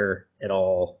similar at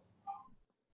all.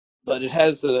 But it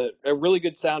has a really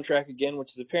good soundtrack again,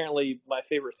 which is apparently my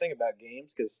favorite thing about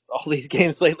games because all these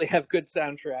games lately have good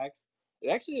soundtracks. It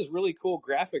actually has really cool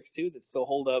graphics too that still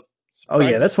hold up Oh yeah,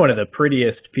 surprisingly that's one of well. the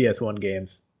prettiest PS1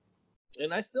 games.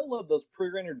 And I still love those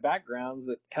pre-rendered backgrounds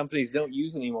that companies don't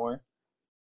use anymore.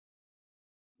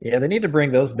 Yeah, they need to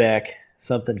bring those back.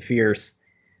 Something fierce.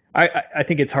 I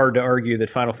think it's hard to argue that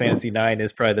Final Fantasy IX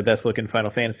is probably the best looking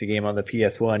Final Fantasy game on the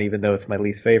PS1, even though it's my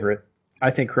least favorite. I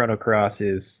think Chrono Cross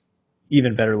is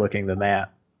even better looking than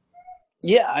that.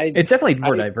 Yeah, I It's definitely I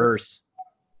more agree. diverse.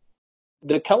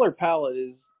 The color palette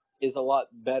is a lot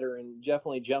better and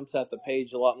definitely jumps out the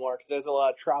page a lot more because there's a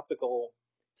lot of tropical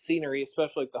scenery,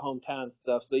 especially like the hometown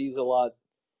stuff. So they use a lot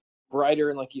brighter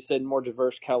and, like you said, more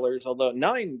diverse colors. Although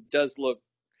nine does look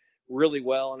really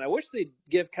well, and I wish they'd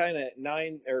give kind of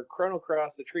nine or Chrono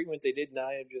Cross the treatment they did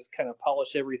nine and just kind of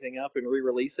polish everything up and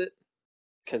re-release it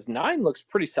because nine looks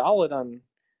pretty solid on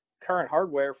current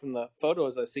hardware from the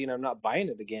photos I've seen. I'm not buying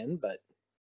it again, but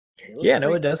it looks Yeah, no,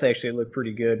 pretty it does good. actually look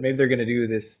pretty good. Maybe they're going to do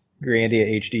this Grandia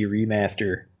HD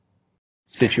remaster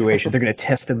situation. They're going to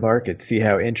test the market, see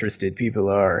how interested people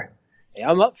are. Yeah,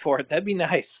 I'm up for it. That'd be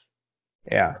nice.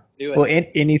 Yeah. Do it. Well,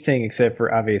 anything except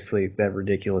for obviously that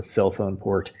ridiculous cell phone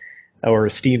port or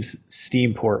Steam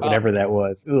port, Oh whatever man, that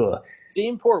was. Ugh.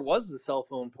 Steam port was the cell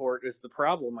phone port. Is the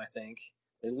problem? I think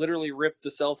they literally ripped the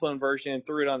cell phone version and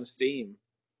threw it on Steam.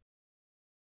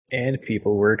 And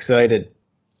people were excited.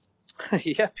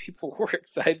 Yeah, people were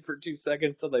excited for 2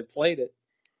 seconds till they played it.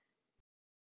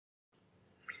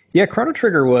 Yeah, Chrono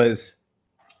Trigger was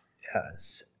uh,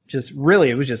 just really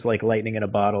it was just like lightning in a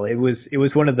bottle. It was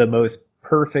one of the most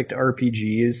perfect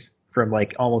RPGs from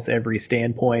like almost every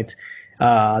standpoint.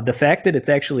 The fact that it's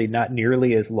actually not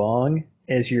nearly as long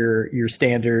as your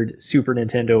standard Super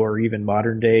Nintendo or even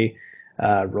modern day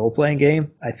role playing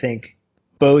game, I think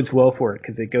bodes well for it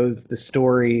because it goes the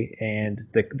story and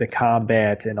the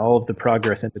combat and all of the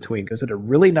progress in between goes at a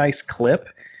really nice clip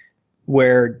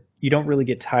where you don't really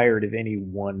get tired of any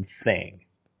one thing.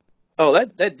 Oh,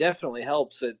 that definitely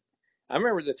helps. It. I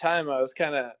remember the time I was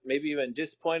kind of maybe even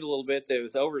disappointed a little bit that it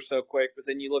was over so quick, but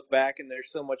then you look back and there's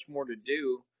so much more to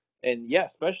do. And yeah,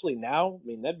 especially now, I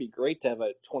mean, that'd be great to have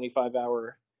a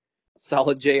 25-hour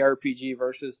solid JRPG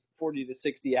versus 40 to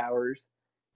 60 hours.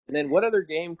 And then what other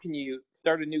game can you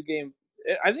start a new game?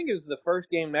 I think it was the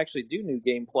first game to actually do New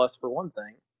Game Plus for one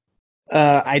thing.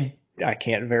 I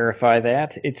can't verify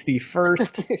that. It's the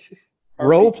first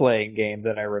role RPG. playing game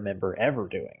that I remember ever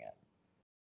doing it.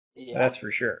 Yeah. That's for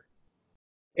sure.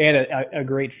 And a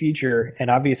great feature, and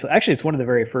obviously, actually, it's one of the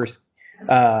very first,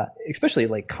 especially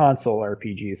like console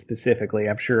RPGs specifically.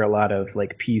 I'm sure a lot of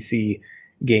like PC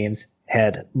games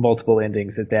had multiple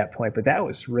endings at that point, but that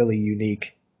was really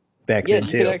unique back Yeah, then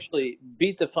you could too. actually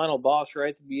beat the final boss right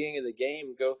at the beginning of the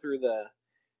game, go through the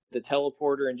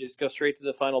teleporter and just go straight to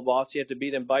the final boss. You have to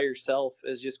beat him by yourself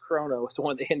as just Chrono. It's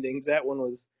one of the endings. That one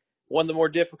was one of the more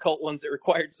difficult ones that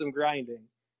required some grinding.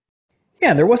 Yeah,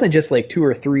 and there wasn't just like two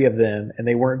or three of them, and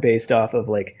they weren't based off of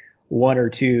like one or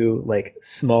two like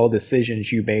small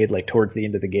decisions you made like towards the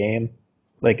end of the game.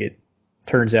 Like it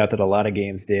turns out that a lot of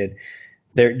games did.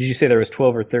 There, did you say there was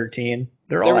 12 or 13?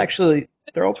 There was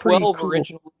They're all pretty 12 cool.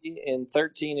 originally and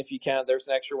 13 if you count. There's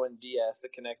an extra one DS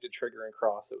that connected trigger and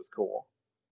cross. It was cool.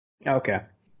 Okay.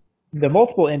 The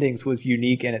multiple endings was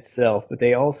unique in itself, but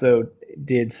they also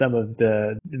did some of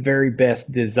the very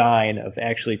best design of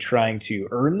actually trying to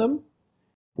earn them,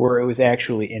 where it was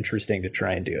actually interesting to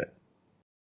try and do it.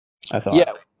 I thought.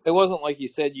 Yeah, it wasn't like you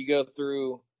said you go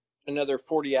through another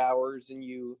 40 hours and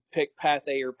you pick path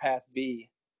A or path B.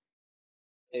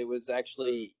 It was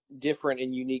actually different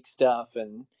and unique stuff.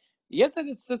 And yet that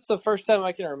that's the first time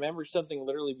I can remember something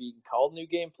literally being called New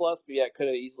Game Plus, but yeah, it could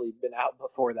have easily been out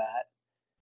before that.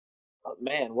 But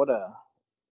man, what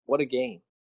a game.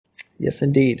 Yes,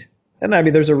 indeed. And I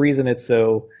mean, there's a reason it's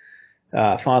so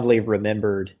fondly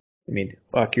remembered. I mean,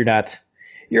 fuck, you're not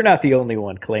the only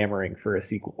one clamoring for a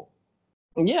sequel.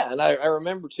 Yeah, and I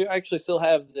remember too. I actually still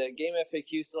have the game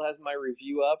FAQ. Still has my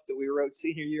review up that we wrote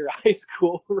senior year of high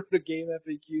school. Wrote a game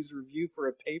FAQs review for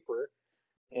a paper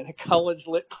in a college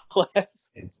lit class.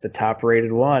 It's the top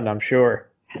rated one, I'm sure.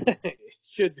 It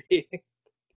should be.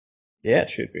 Yeah, it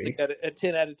should They be. got a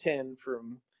 10 out of 10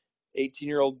 from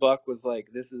 18-year-old Buck was like,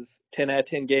 this is 10 out of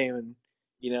 10 game,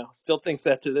 and still thinks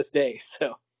that to this day.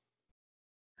 So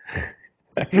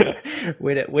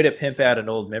Way to pimp out an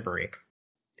old memory.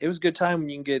 it was a good time when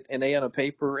you can get an A on a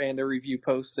paper and a review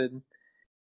posted.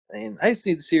 And I just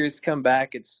need the series to come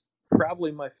back. It's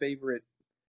probably my favorite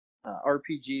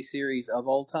RPG series of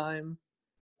all time.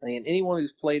 And anyone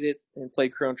who's played it and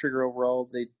played Chrono Trigger overall,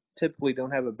 they typically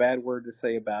don't have a bad word to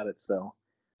say about it. So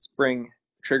let's bring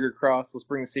Trigger Cross. Let's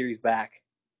bring the series back.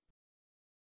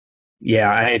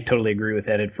 Yeah, I totally agree with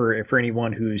that. And for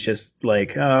anyone who's just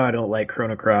like, oh, I don't like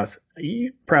Chrono Cross,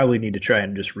 you probably need to try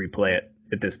and just replay it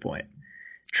at this point.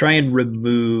 Try and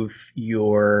remove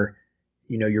your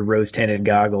rose tinted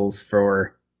goggles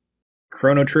for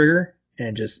Chrono Trigger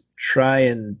and just try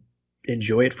and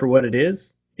enjoy it for what it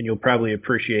is, and you'll probably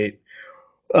appreciate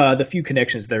the few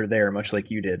connections that are there, much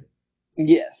like you did.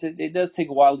 Yes, it does take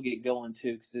a while to get going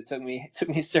too, because it took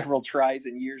me several tries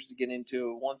and years to get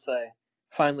into it. Once I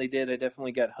finally did, I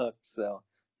definitely got hooked. So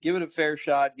give it a fair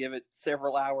shot, give it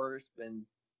several hours, and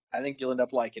I think you'll end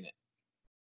up liking it.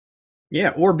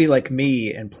 Yeah, or be like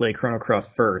me and play Chrono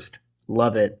Cross first,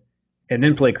 love it, and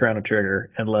then play Chrono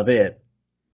Trigger and love it,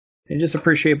 and just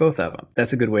appreciate both of them.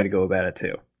 That's a good way to go about it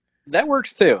too. That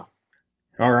works too.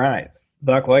 All right,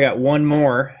 Buck. Well, I got one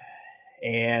more,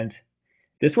 and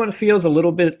this one feels a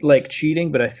little bit like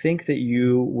cheating, but I think that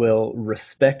you will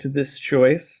respect this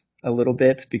choice a little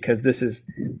bit because this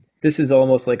is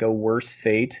almost like a worse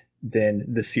fate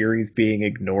than the series being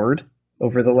ignored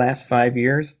over the last 5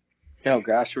 years. Oh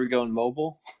gosh, are we going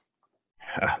mobile?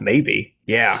 Maybe,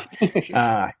 yeah.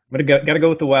 But gotta go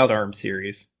with the Wild Arms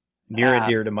series, near and Ah,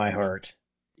 dear to my heart.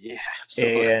 yeah,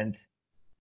 absolutely. And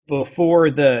before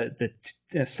the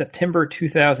September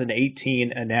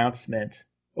 2018 announcement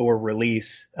or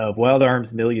release of Wild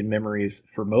Arms Million Memories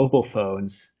for mobile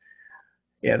phones,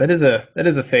 yeah, that is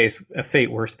a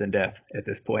fate worse than death at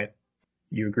this point.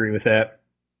 You agree with that?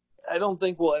 I don't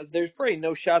think there's probably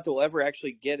no shot that we'll ever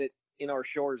actually get it in our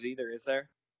shores either, is there?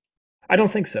 I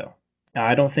don't think so.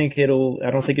 I don't think it'll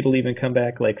even come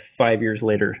back like 5 years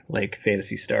later, like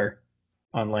Fantasy Star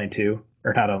Online 2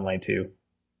 or not Online 2.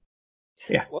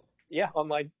 Yeah, Well, yeah,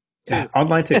 online yeah, too.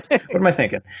 Online 2. What am I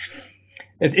thinking?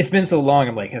 It's been so long.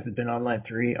 I'm like, has it been Online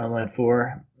 3, Online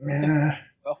 4?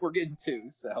 Well, we're getting two,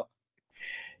 so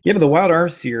Yeah, but the Wild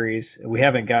Arms series, we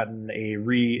haven't gotten a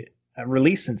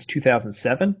release since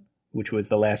 2007, which was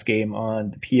the last game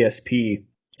on the PSP.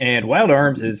 And Wild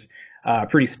Arms is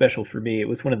pretty special for me. It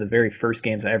was one of the very first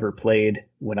games I ever played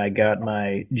when I got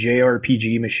my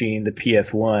JRPG machine, the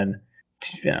PS1,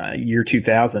 year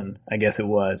 2000, I guess it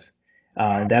was.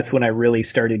 That's when I really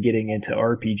started getting into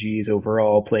RPGs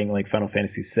overall, playing like Final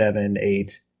Fantasy 7,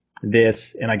 8,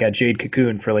 this, and I got Jade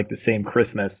Cocoon for like the same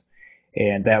Christmas,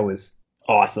 and that was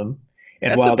awesome.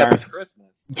 And that's a Wild bad Arms, Christmas.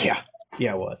 yeah,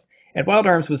 yeah, it was. And Wild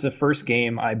Arms was the first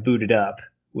game I booted up,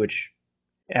 which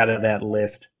out of that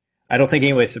list, I don't think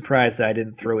anybody's surprised that I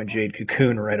didn't throw in Jade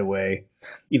Cocoon right away,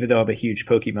 even though I'm a huge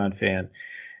Pokemon fan.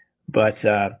 But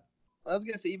I was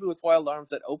gonna say even with Wild Arms,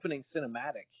 that opening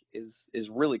cinematic is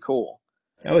really cool.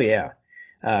 oh yeah,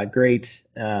 great,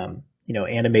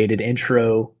 animated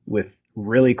intro with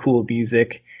really cool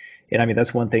music. And I mean,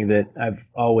 that's one thing that I've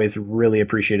always really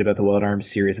appreciated about the Wild Arms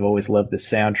series. I've always loved the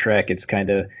soundtrack. It's kind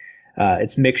of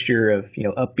it's mixture of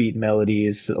upbeat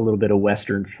melodies, a little bit of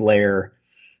Western flair,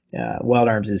 Wild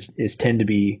Arms is tend to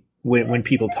be when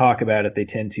people talk about it, they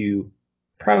tend to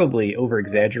probably over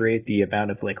exaggerate the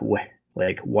amount of like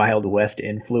Wild West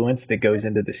influence that goes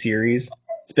into the series.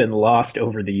 It's been lost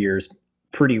over the years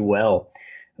pretty well,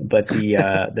 but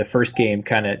the first game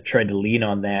kind of tried to lean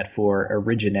on that for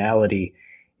originality,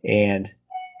 and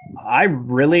I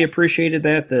really appreciated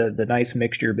that the nice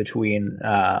mixture between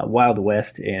Wild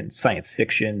West and science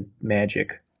fiction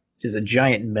magic, which is a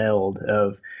giant meld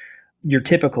of your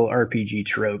typical RPG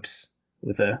tropes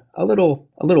with a little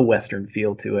Western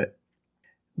feel to it.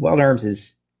 Wild Arms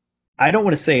is, I don't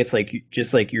want to say it's like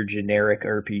just like your generic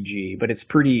RPG, but it's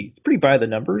pretty by the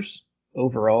numbers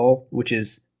overall, which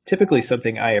is typically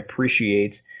something I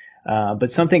appreciate, but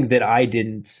something that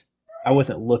I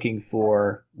wasn't looking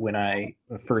for when I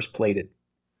first played it.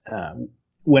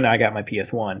 When I got my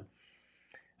PS1,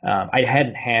 I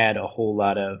hadn't had a whole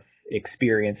lot of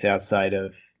experience outside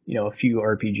of a few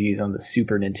RPGs on the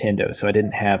Super Nintendo, so I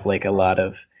didn't have like a lot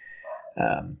of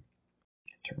um,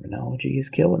 terminology is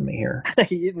killing me here.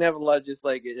 You didn't have a lot of just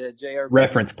like JRPG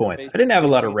Reference points. I basic didn't have a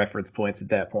lot of mechanics. reference points at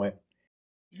that point.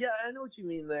 Yeah, I know what you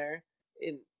mean there.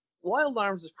 And Wild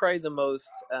Arms is probably the most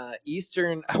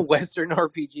Eastern Western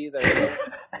RPG there is.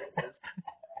 Because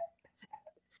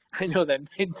I know that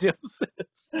made no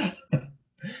sense.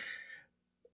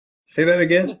 Say that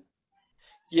again.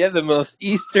 Yeah, the most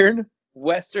Eastern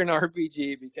Western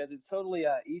RPG because it's totally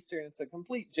Eastern. It's a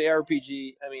complete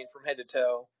JRPG. I mean, from head to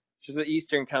toe. Just the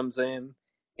Eastern comes in,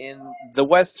 and the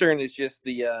Western is just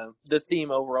the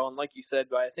theme overall. And like you said,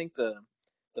 but I think the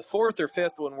fourth or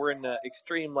fifth one we're in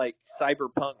extreme like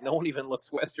cyberpunk. No one even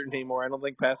looks Western anymore. I don't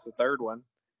think past the third one.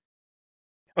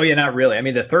 Oh yeah, not really. I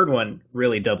mean, the third one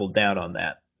really doubled down on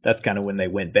that. That's kind of when they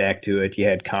went back to it. You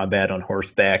had combat on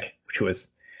horseback, which was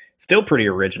still pretty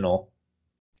original.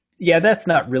 Yeah, that's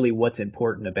not really what's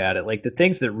important about it. Like the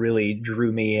things that really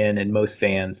drew me in and most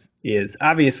fans is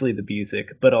obviously the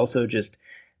music, but also just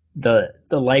the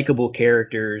likable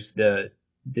characters, the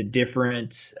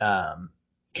different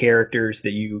characters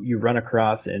that you run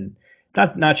across, and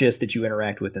not just that you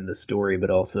interact with in the story,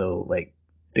 but also like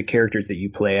the characters that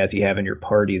you play as you have in your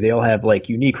party. They all have like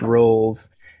unique roles,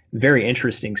 very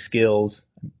interesting skills.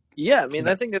 Yeah, I mean,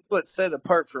 So I think that's what set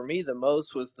apart for me the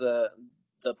most was the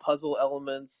puzzle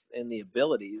elements and the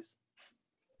abilities.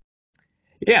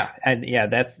 yeah, and yeah,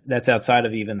 that's outside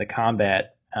of even the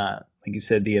combat. Like you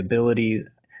said, the abilities.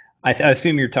 I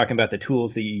assume you're talking about the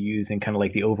tools that you use in kind of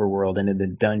like the overworld and in the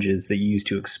dungeons that you use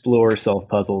to explore, solve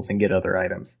puzzles, and get other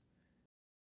items.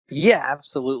 Yeah,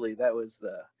 absolutely. That was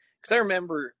the because I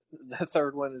remember the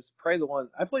third one is probably the one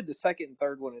I played the second and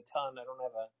third one a ton. I don't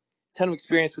have a ton of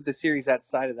experience with the series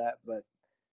outside of that, but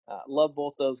love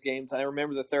both those games. I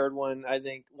remember the third one. I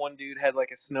think one dude had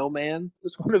like a snowman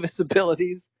was one of his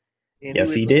abilities, and he Yes,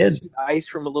 would he like did. shoot ice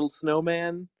from a little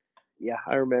snowman. Yeah,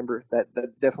 I remember that.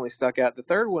 That definitely stuck out. The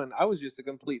third one, I was just a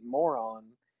complete moron,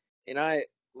 and I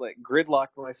like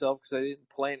gridlocked myself because I didn't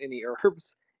plant any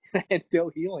herbs and I had no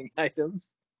healing items.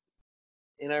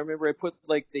 And I remember I put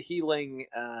like the healing,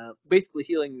 basically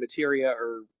healing materia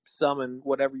or summon,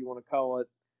 whatever you want to call it,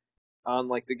 on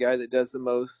like the guy that does the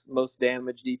most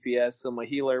damage DPS. So my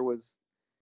healer was,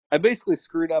 I basically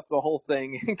screwed up the whole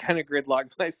thing and kind of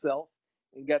gridlocked myself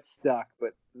and got stuck.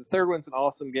 But the third one's an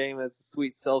awesome game. It has a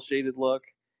sweet cell shaded look,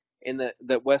 and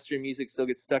that Western music still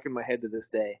gets stuck in my head to this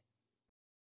day.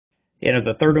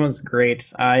 The third one's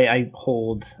great. I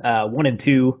hold one and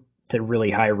two to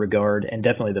really high regard, and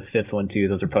definitely the fifth one too.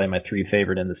 Those are probably my three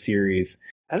favorite in the series.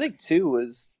 I think two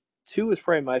was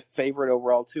probably my favorite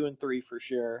overall. Two and three for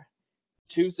sure.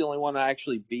 Two's the only one I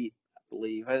actually beat, I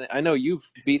believe. I know you've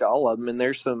beat all of them, and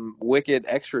there's some wicked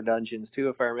extra dungeons too,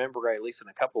 if I remember right, at least in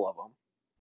a couple of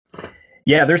them.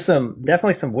 Yeah, there's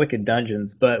definitely some wicked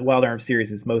dungeons, but Wild Arms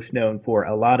series is most known for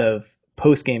a lot of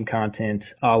post game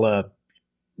content, a la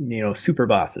super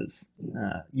bosses.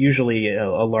 Usually a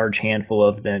large handful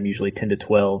of them, usually 10 to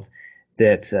 12,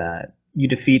 that you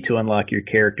defeat to unlock your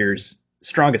character's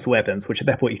strongest weapons, which at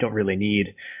that point you don't really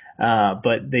need.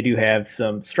 But they do have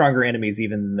some stronger enemies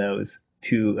even than those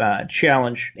to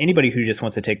challenge anybody who just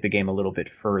wants to take the game a little bit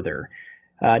further.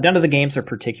 None of the games are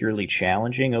particularly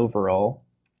challenging overall,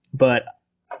 but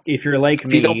if you're like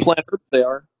If you don't me, plant herbs, they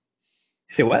are.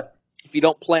 say what? If you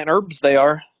don't plant herbs, they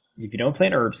are. If you don't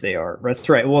plant herbs, they are. That's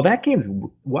right. Well, that game's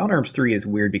Wild Arms 3 is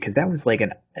weird because that's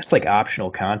like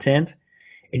optional content,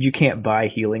 and you can't buy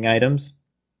healing items.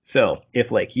 So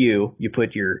if like you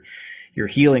put your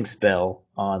healing spell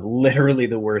on literally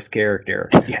the worst character,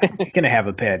 yeah, you're gonna have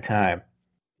a bad time,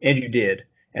 and you did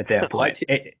at that I point,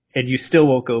 did. and you still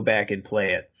won't go back and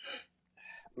play it.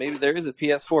 Maybe there is a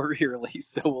PS4 re-release,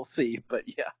 so we'll see. But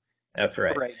yeah, That's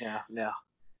right. right now. No.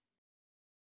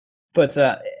 But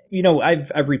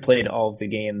I've replayed all of the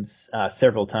games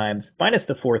several times, minus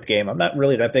the fourth game. I'm not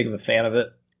really that big of a fan of it.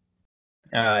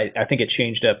 I think it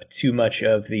changed up too much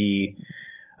of the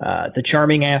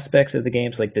charming aspects of the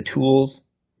games, like the tools.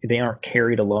 They aren't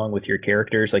carried along with your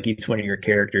characters. Like each one of your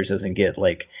characters doesn't get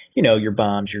like your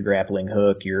bombs, your grappling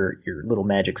hook, your little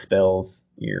magic spells,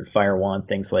 your fire wand,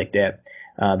 things like that.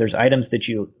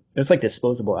 There's like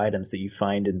disposable items that you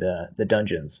find in the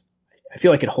dungeons. I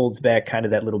feel like it holds back kind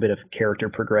of that little bit of character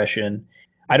progression.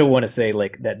 I don't want to say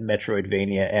like that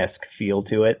Metroidvania esque feel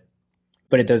to it,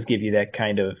 but it does give you that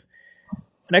kind of,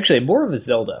 and actually more of a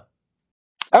Zelda.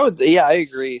 I would, yeah, I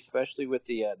agree, especially with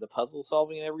the puzzle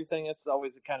solving and everything. That's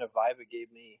always the kind of vibe it gave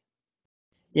me.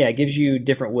 Yeah, it gives you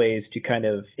different ways to kind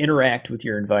of interact with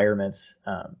your environments,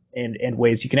 and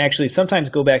ways you can actually sometimes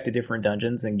go back to different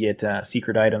dungeons and get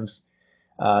secret items,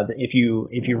 if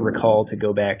you recall to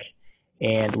go back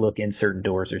and look in certain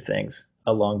doors or things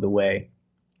along the way.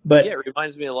 Yeah, But it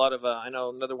reminds me a lot of I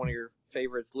know another one of your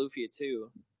favorites, Lufia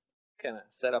too. Kind of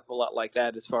set up a lot like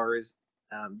that as far as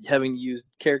having used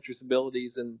characters'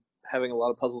 abilities and having a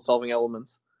lot of puzzle solving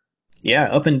elements. yeah,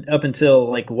 up until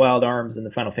like Wild Arms and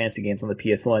the Final Fantasy games on the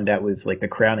PS1, that was like the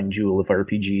crowning jewel of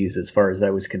RPGs as far as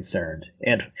I was concerned.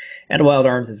 And Wild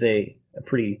Arms is a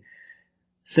pretty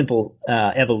simple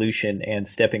evolution and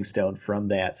stepping stone from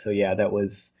that. So yeah, that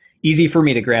was easy for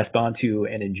me to grasp onto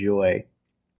and enjoy.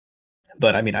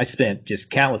 But I mean, I spent just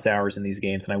countless hours in these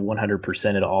games, and I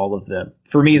 100%ed all of them.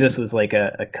 For me, this was like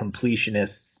a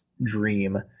completionist's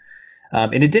dream,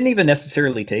 and it didn't even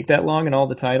necessarily take that long in all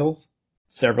the titles.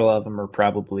 Several of them are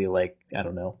probably like, I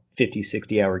don't know, 50,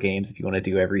 60-hour games if you want to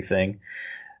do everything.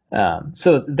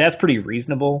 So that's pretty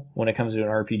reasonable when it comes to an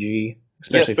RPG, Yeah,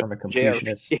 especially especially from a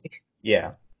completionist. JRPG.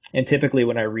 Yeah. And typically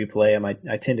when I replay them,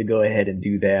 I tend to go ahead and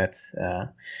do that.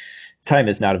 Time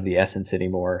is not of the essence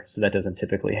anymore, so that doesn't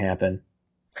typically happen.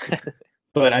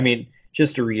 But I mean,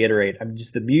 just to reiterate, I mean,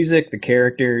 just the music, the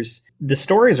characters, the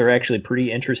stories are actually pretty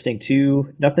interesting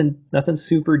too. Nothing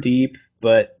super deep,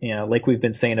 but like we've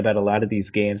been saying about a lot of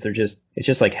these games, it's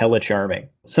just like hella charming.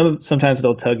 Sometimes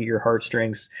it'll tug at your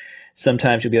heartstrings.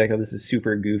 Sometimes you'll be like, oh, this is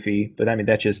super goofy. But I mean,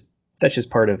 that's just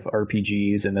part of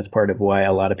RPGs, and that's part of why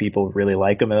a lot of people really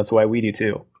like them, and that's why we do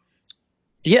too.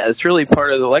 Yeah, it's really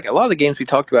part of the like a lot of the games we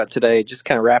talked about today. Just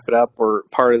kind of wrap it up. Were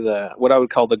part of the what I would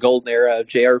call the golden era of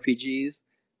JRPGs,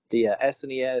 the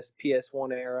SNES,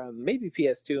 PS1 era, maybe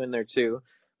PS2 in there too.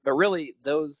 But really,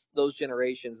 those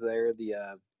generations there, the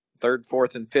third,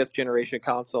 fourth, and fifth generation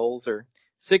consoles, or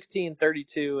 16,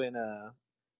 32, and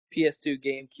PS2,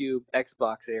 GameCube,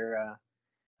 Xbox era.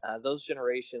 Those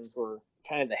generations were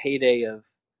kind of the heyday of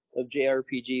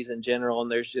JRPGs in general, and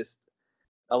there's just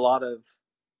a lot of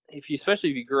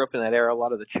especially if you grew up in that era, a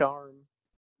lot of the charm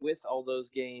with all those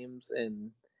games,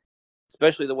 and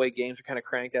especially the way games are kind of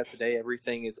cranked out today.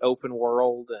 Everything is open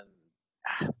world and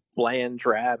bland,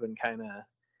 drab, and kind of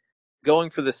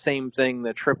going for the same thing.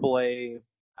 The AAA,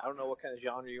 I don't know what kind of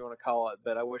genre you want to call it,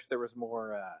 but I wish there was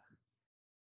more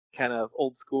kind of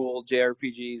old school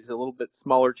JRPGs, a little bit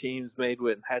smaller teams made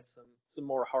with had some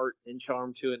more heart and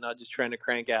charm to it, not just trying to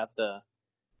crank out the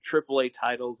AAA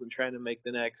titles and trying to make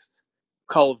the next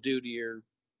Call of Duty or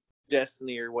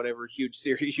Destiny or whatever huge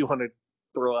series you want to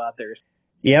throw out there.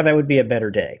 Yeah, that would be a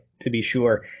better day, to be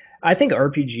sure. I think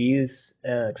RPGs,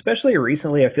 especially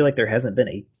recently, I feel like there hasn't been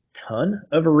a ton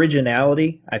of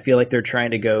originality. I feel like they're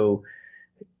trying to be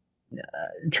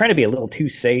a little too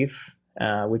safe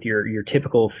with your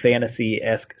typical fantasy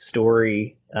esque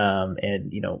story,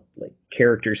 and like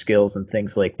character skills and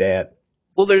things like that.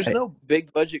 Well, there's I, no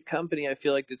big budget company I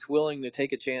feel like that's willing to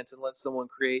take a chance and let someone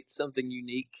create something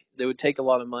unique that would take a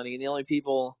lot of money. And the only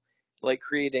people like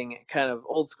creating kind of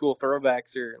old school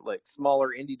throwbacks are like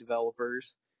smaller indie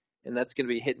developers, and that's going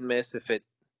to be hit and miss if it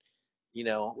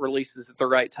releases at the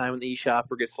right time in the eShop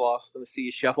or gets lost in the sea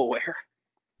of shovelware.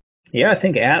 yeah, I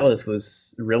think Atlas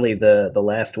was really the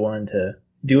last one to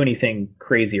do anything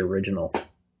crazy original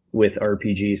with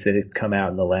RPGs that had come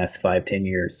out in the last 5, 10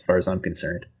 years, as far as I'm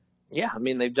concerned. Yeah, I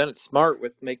mean they've done it smart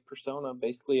with make Persona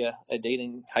basically a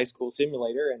dating high school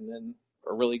simulator, and then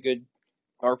a really good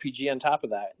RPG on top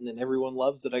of that, and then everyone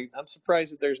loves it. I'm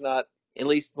surprised that there's not at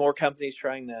least more companies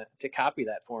trying to copy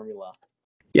that formula.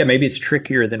 Yeah, maybe it's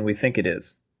trickier than we think it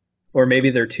is. Or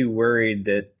maybe they're too worried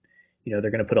that they're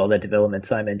going to put all that development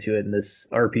time into it, and this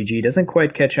RPG doesn't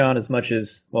quite catch on as much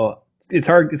as well. It's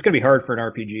hard. It's going to be hard for an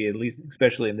RPG, at least,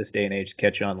 especially in this day and age, to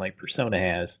catch on like Persona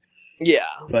has. Yeah,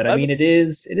 But I I mean, mean, it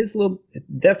is a little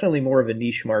definitely more of a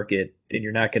niche market, and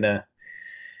you're not gonna.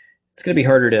 It's going to be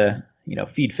harder to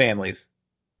feed families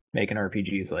making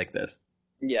RPGs like this.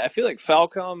 Yeah, I feel like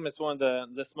Falcom is one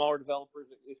of the smaller developers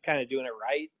that is kind of doing it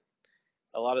right.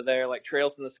 A lot of their like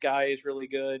Trails in the Sky is really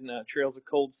good, and Trails of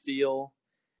Cold Steel,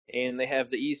 and they have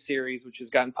the East series, which has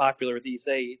gotten popular with East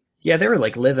 8. Yeah, they were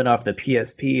like living off the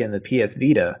PSP and the PS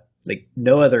Vita. Like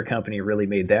no other company really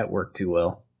made that work too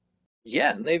well.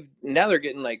 Yeah, and they're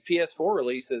getting like PS4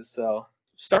 releases, so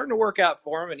starting to work out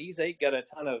for them. And East 8 got a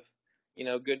ton of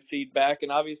good feedback,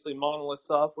 and obviously Monolith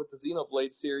Soft with the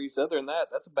Xenoblade series. Other than that,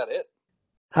 that's about it.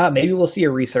 Maybe we'll see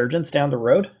a resurgence down the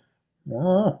road.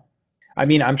 Oh. I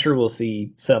mean, I'm sure we'll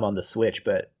see some on the Switch,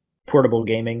 but portable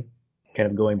gaming kind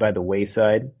of going by the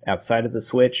wayside outside of the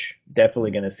Switch,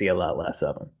 definitely going to see a lot less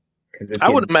of them because it's I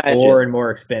would getting more imagine. and more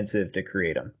expensive to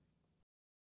create them.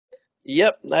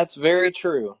 Yep, that's very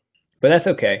true. But that's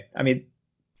okay. I mean,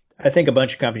 I think a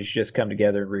bunch of companies should just come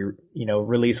together and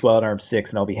release Wild Arms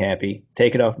 6 and I'll be happy.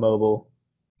 Take it off mobile.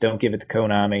 Don't give it to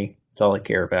Konami. That's all I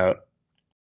care about.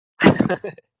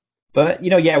 But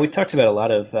yeah, we talked about a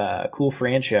lot of cool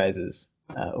franchises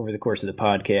over the course of the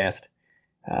podcast.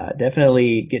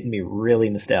 Definitely getting me really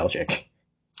nostalgic.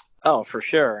 Oh, for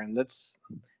sure. And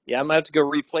yeah, I'm gonna have to go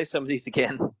replay some of these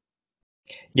again.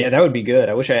 Yeah, that would be good.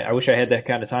 I wish I had that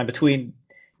kind of time between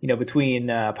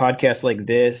podcasts like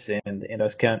this and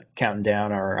us counting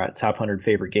down our top 100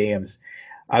 favorite games.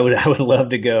 I would love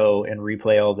to go and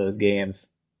replay all those games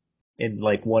in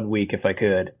like 1 week if I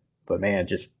could. But man,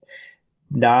 just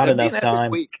not That'd be an enough epic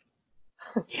time. week.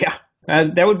 Yeah,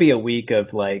 that would be a week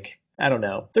of like I don't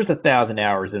know. There's 1,000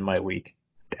 hours in my week.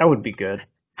 That would be good,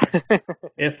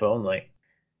 if only.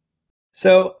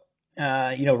 So,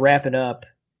 wrapping up,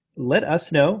 let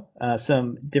us know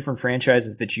some different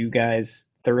franchises that you guys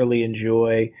thoroughly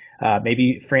enjoy.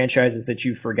 Maybe franchises that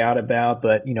you forgot about,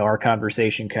 but our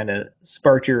conversation kind of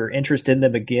sparked your interest in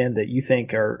them again that you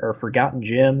think are forgotten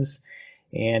gems.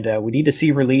 And we need to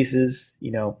see releases.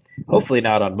 Hopefully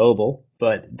not on mobile,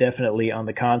 but definitely on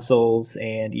the consoles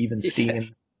and even Yeah,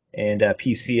 Steam and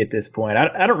PC at this point.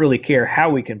 I don't really care how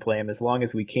we can play them as long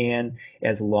as we can,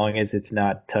 as long as it's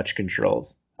not touch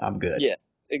controls. I'm good. yeah,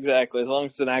 exactly. As long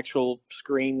as it's an actual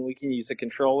screen, we can use a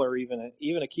controller, or even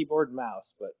a keyboard and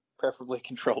mouse, but preferably a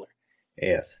controller.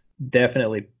 Yes,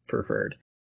 definitely preferred.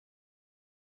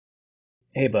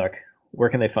 Hey, Buck, where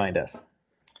can they find us?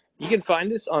 You can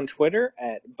find us on Twitter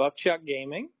at Buckchuck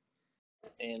Gaming,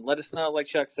 and let us know, like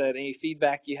Chuck said, any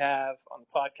feedback you have on the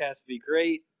podcast would be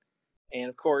great. And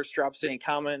of course, drop us any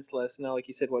comments. Let us know, like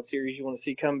you said, what series you want to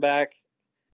see come back.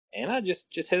 And just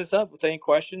hit us up with any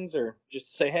questions or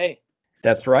just say hey.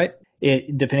 That's right.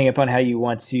 Depending upon how you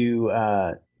want to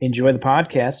enjoy the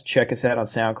podcast, check us out on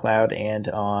SoundCloud and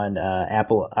on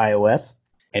Apple iOS.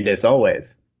 And as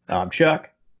always, I'm Chuck,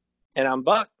 And I'm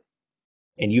Buck.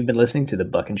 and you've been listening to the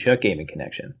Buck and Chuck Gaming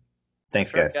Connection.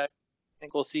 Thanks, That's right, guys. guys. I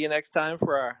think we'll see you next time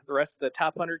for the rest of the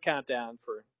top 100 countdown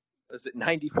for, was it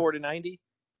 94 to 90?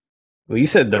 Well, you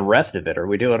said the rest of it. Are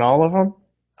we doing all of them?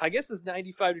 I guess it's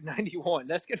 95 to 91.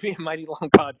 That's going to be a mighty long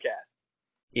podcast. I think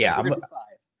Yeah, we're going to do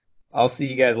five. I'll see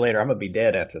you guys later. I'm gonna be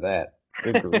dead after that.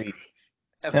 Good grief.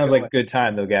 Have a Sounds good like one. a good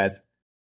time though, guys.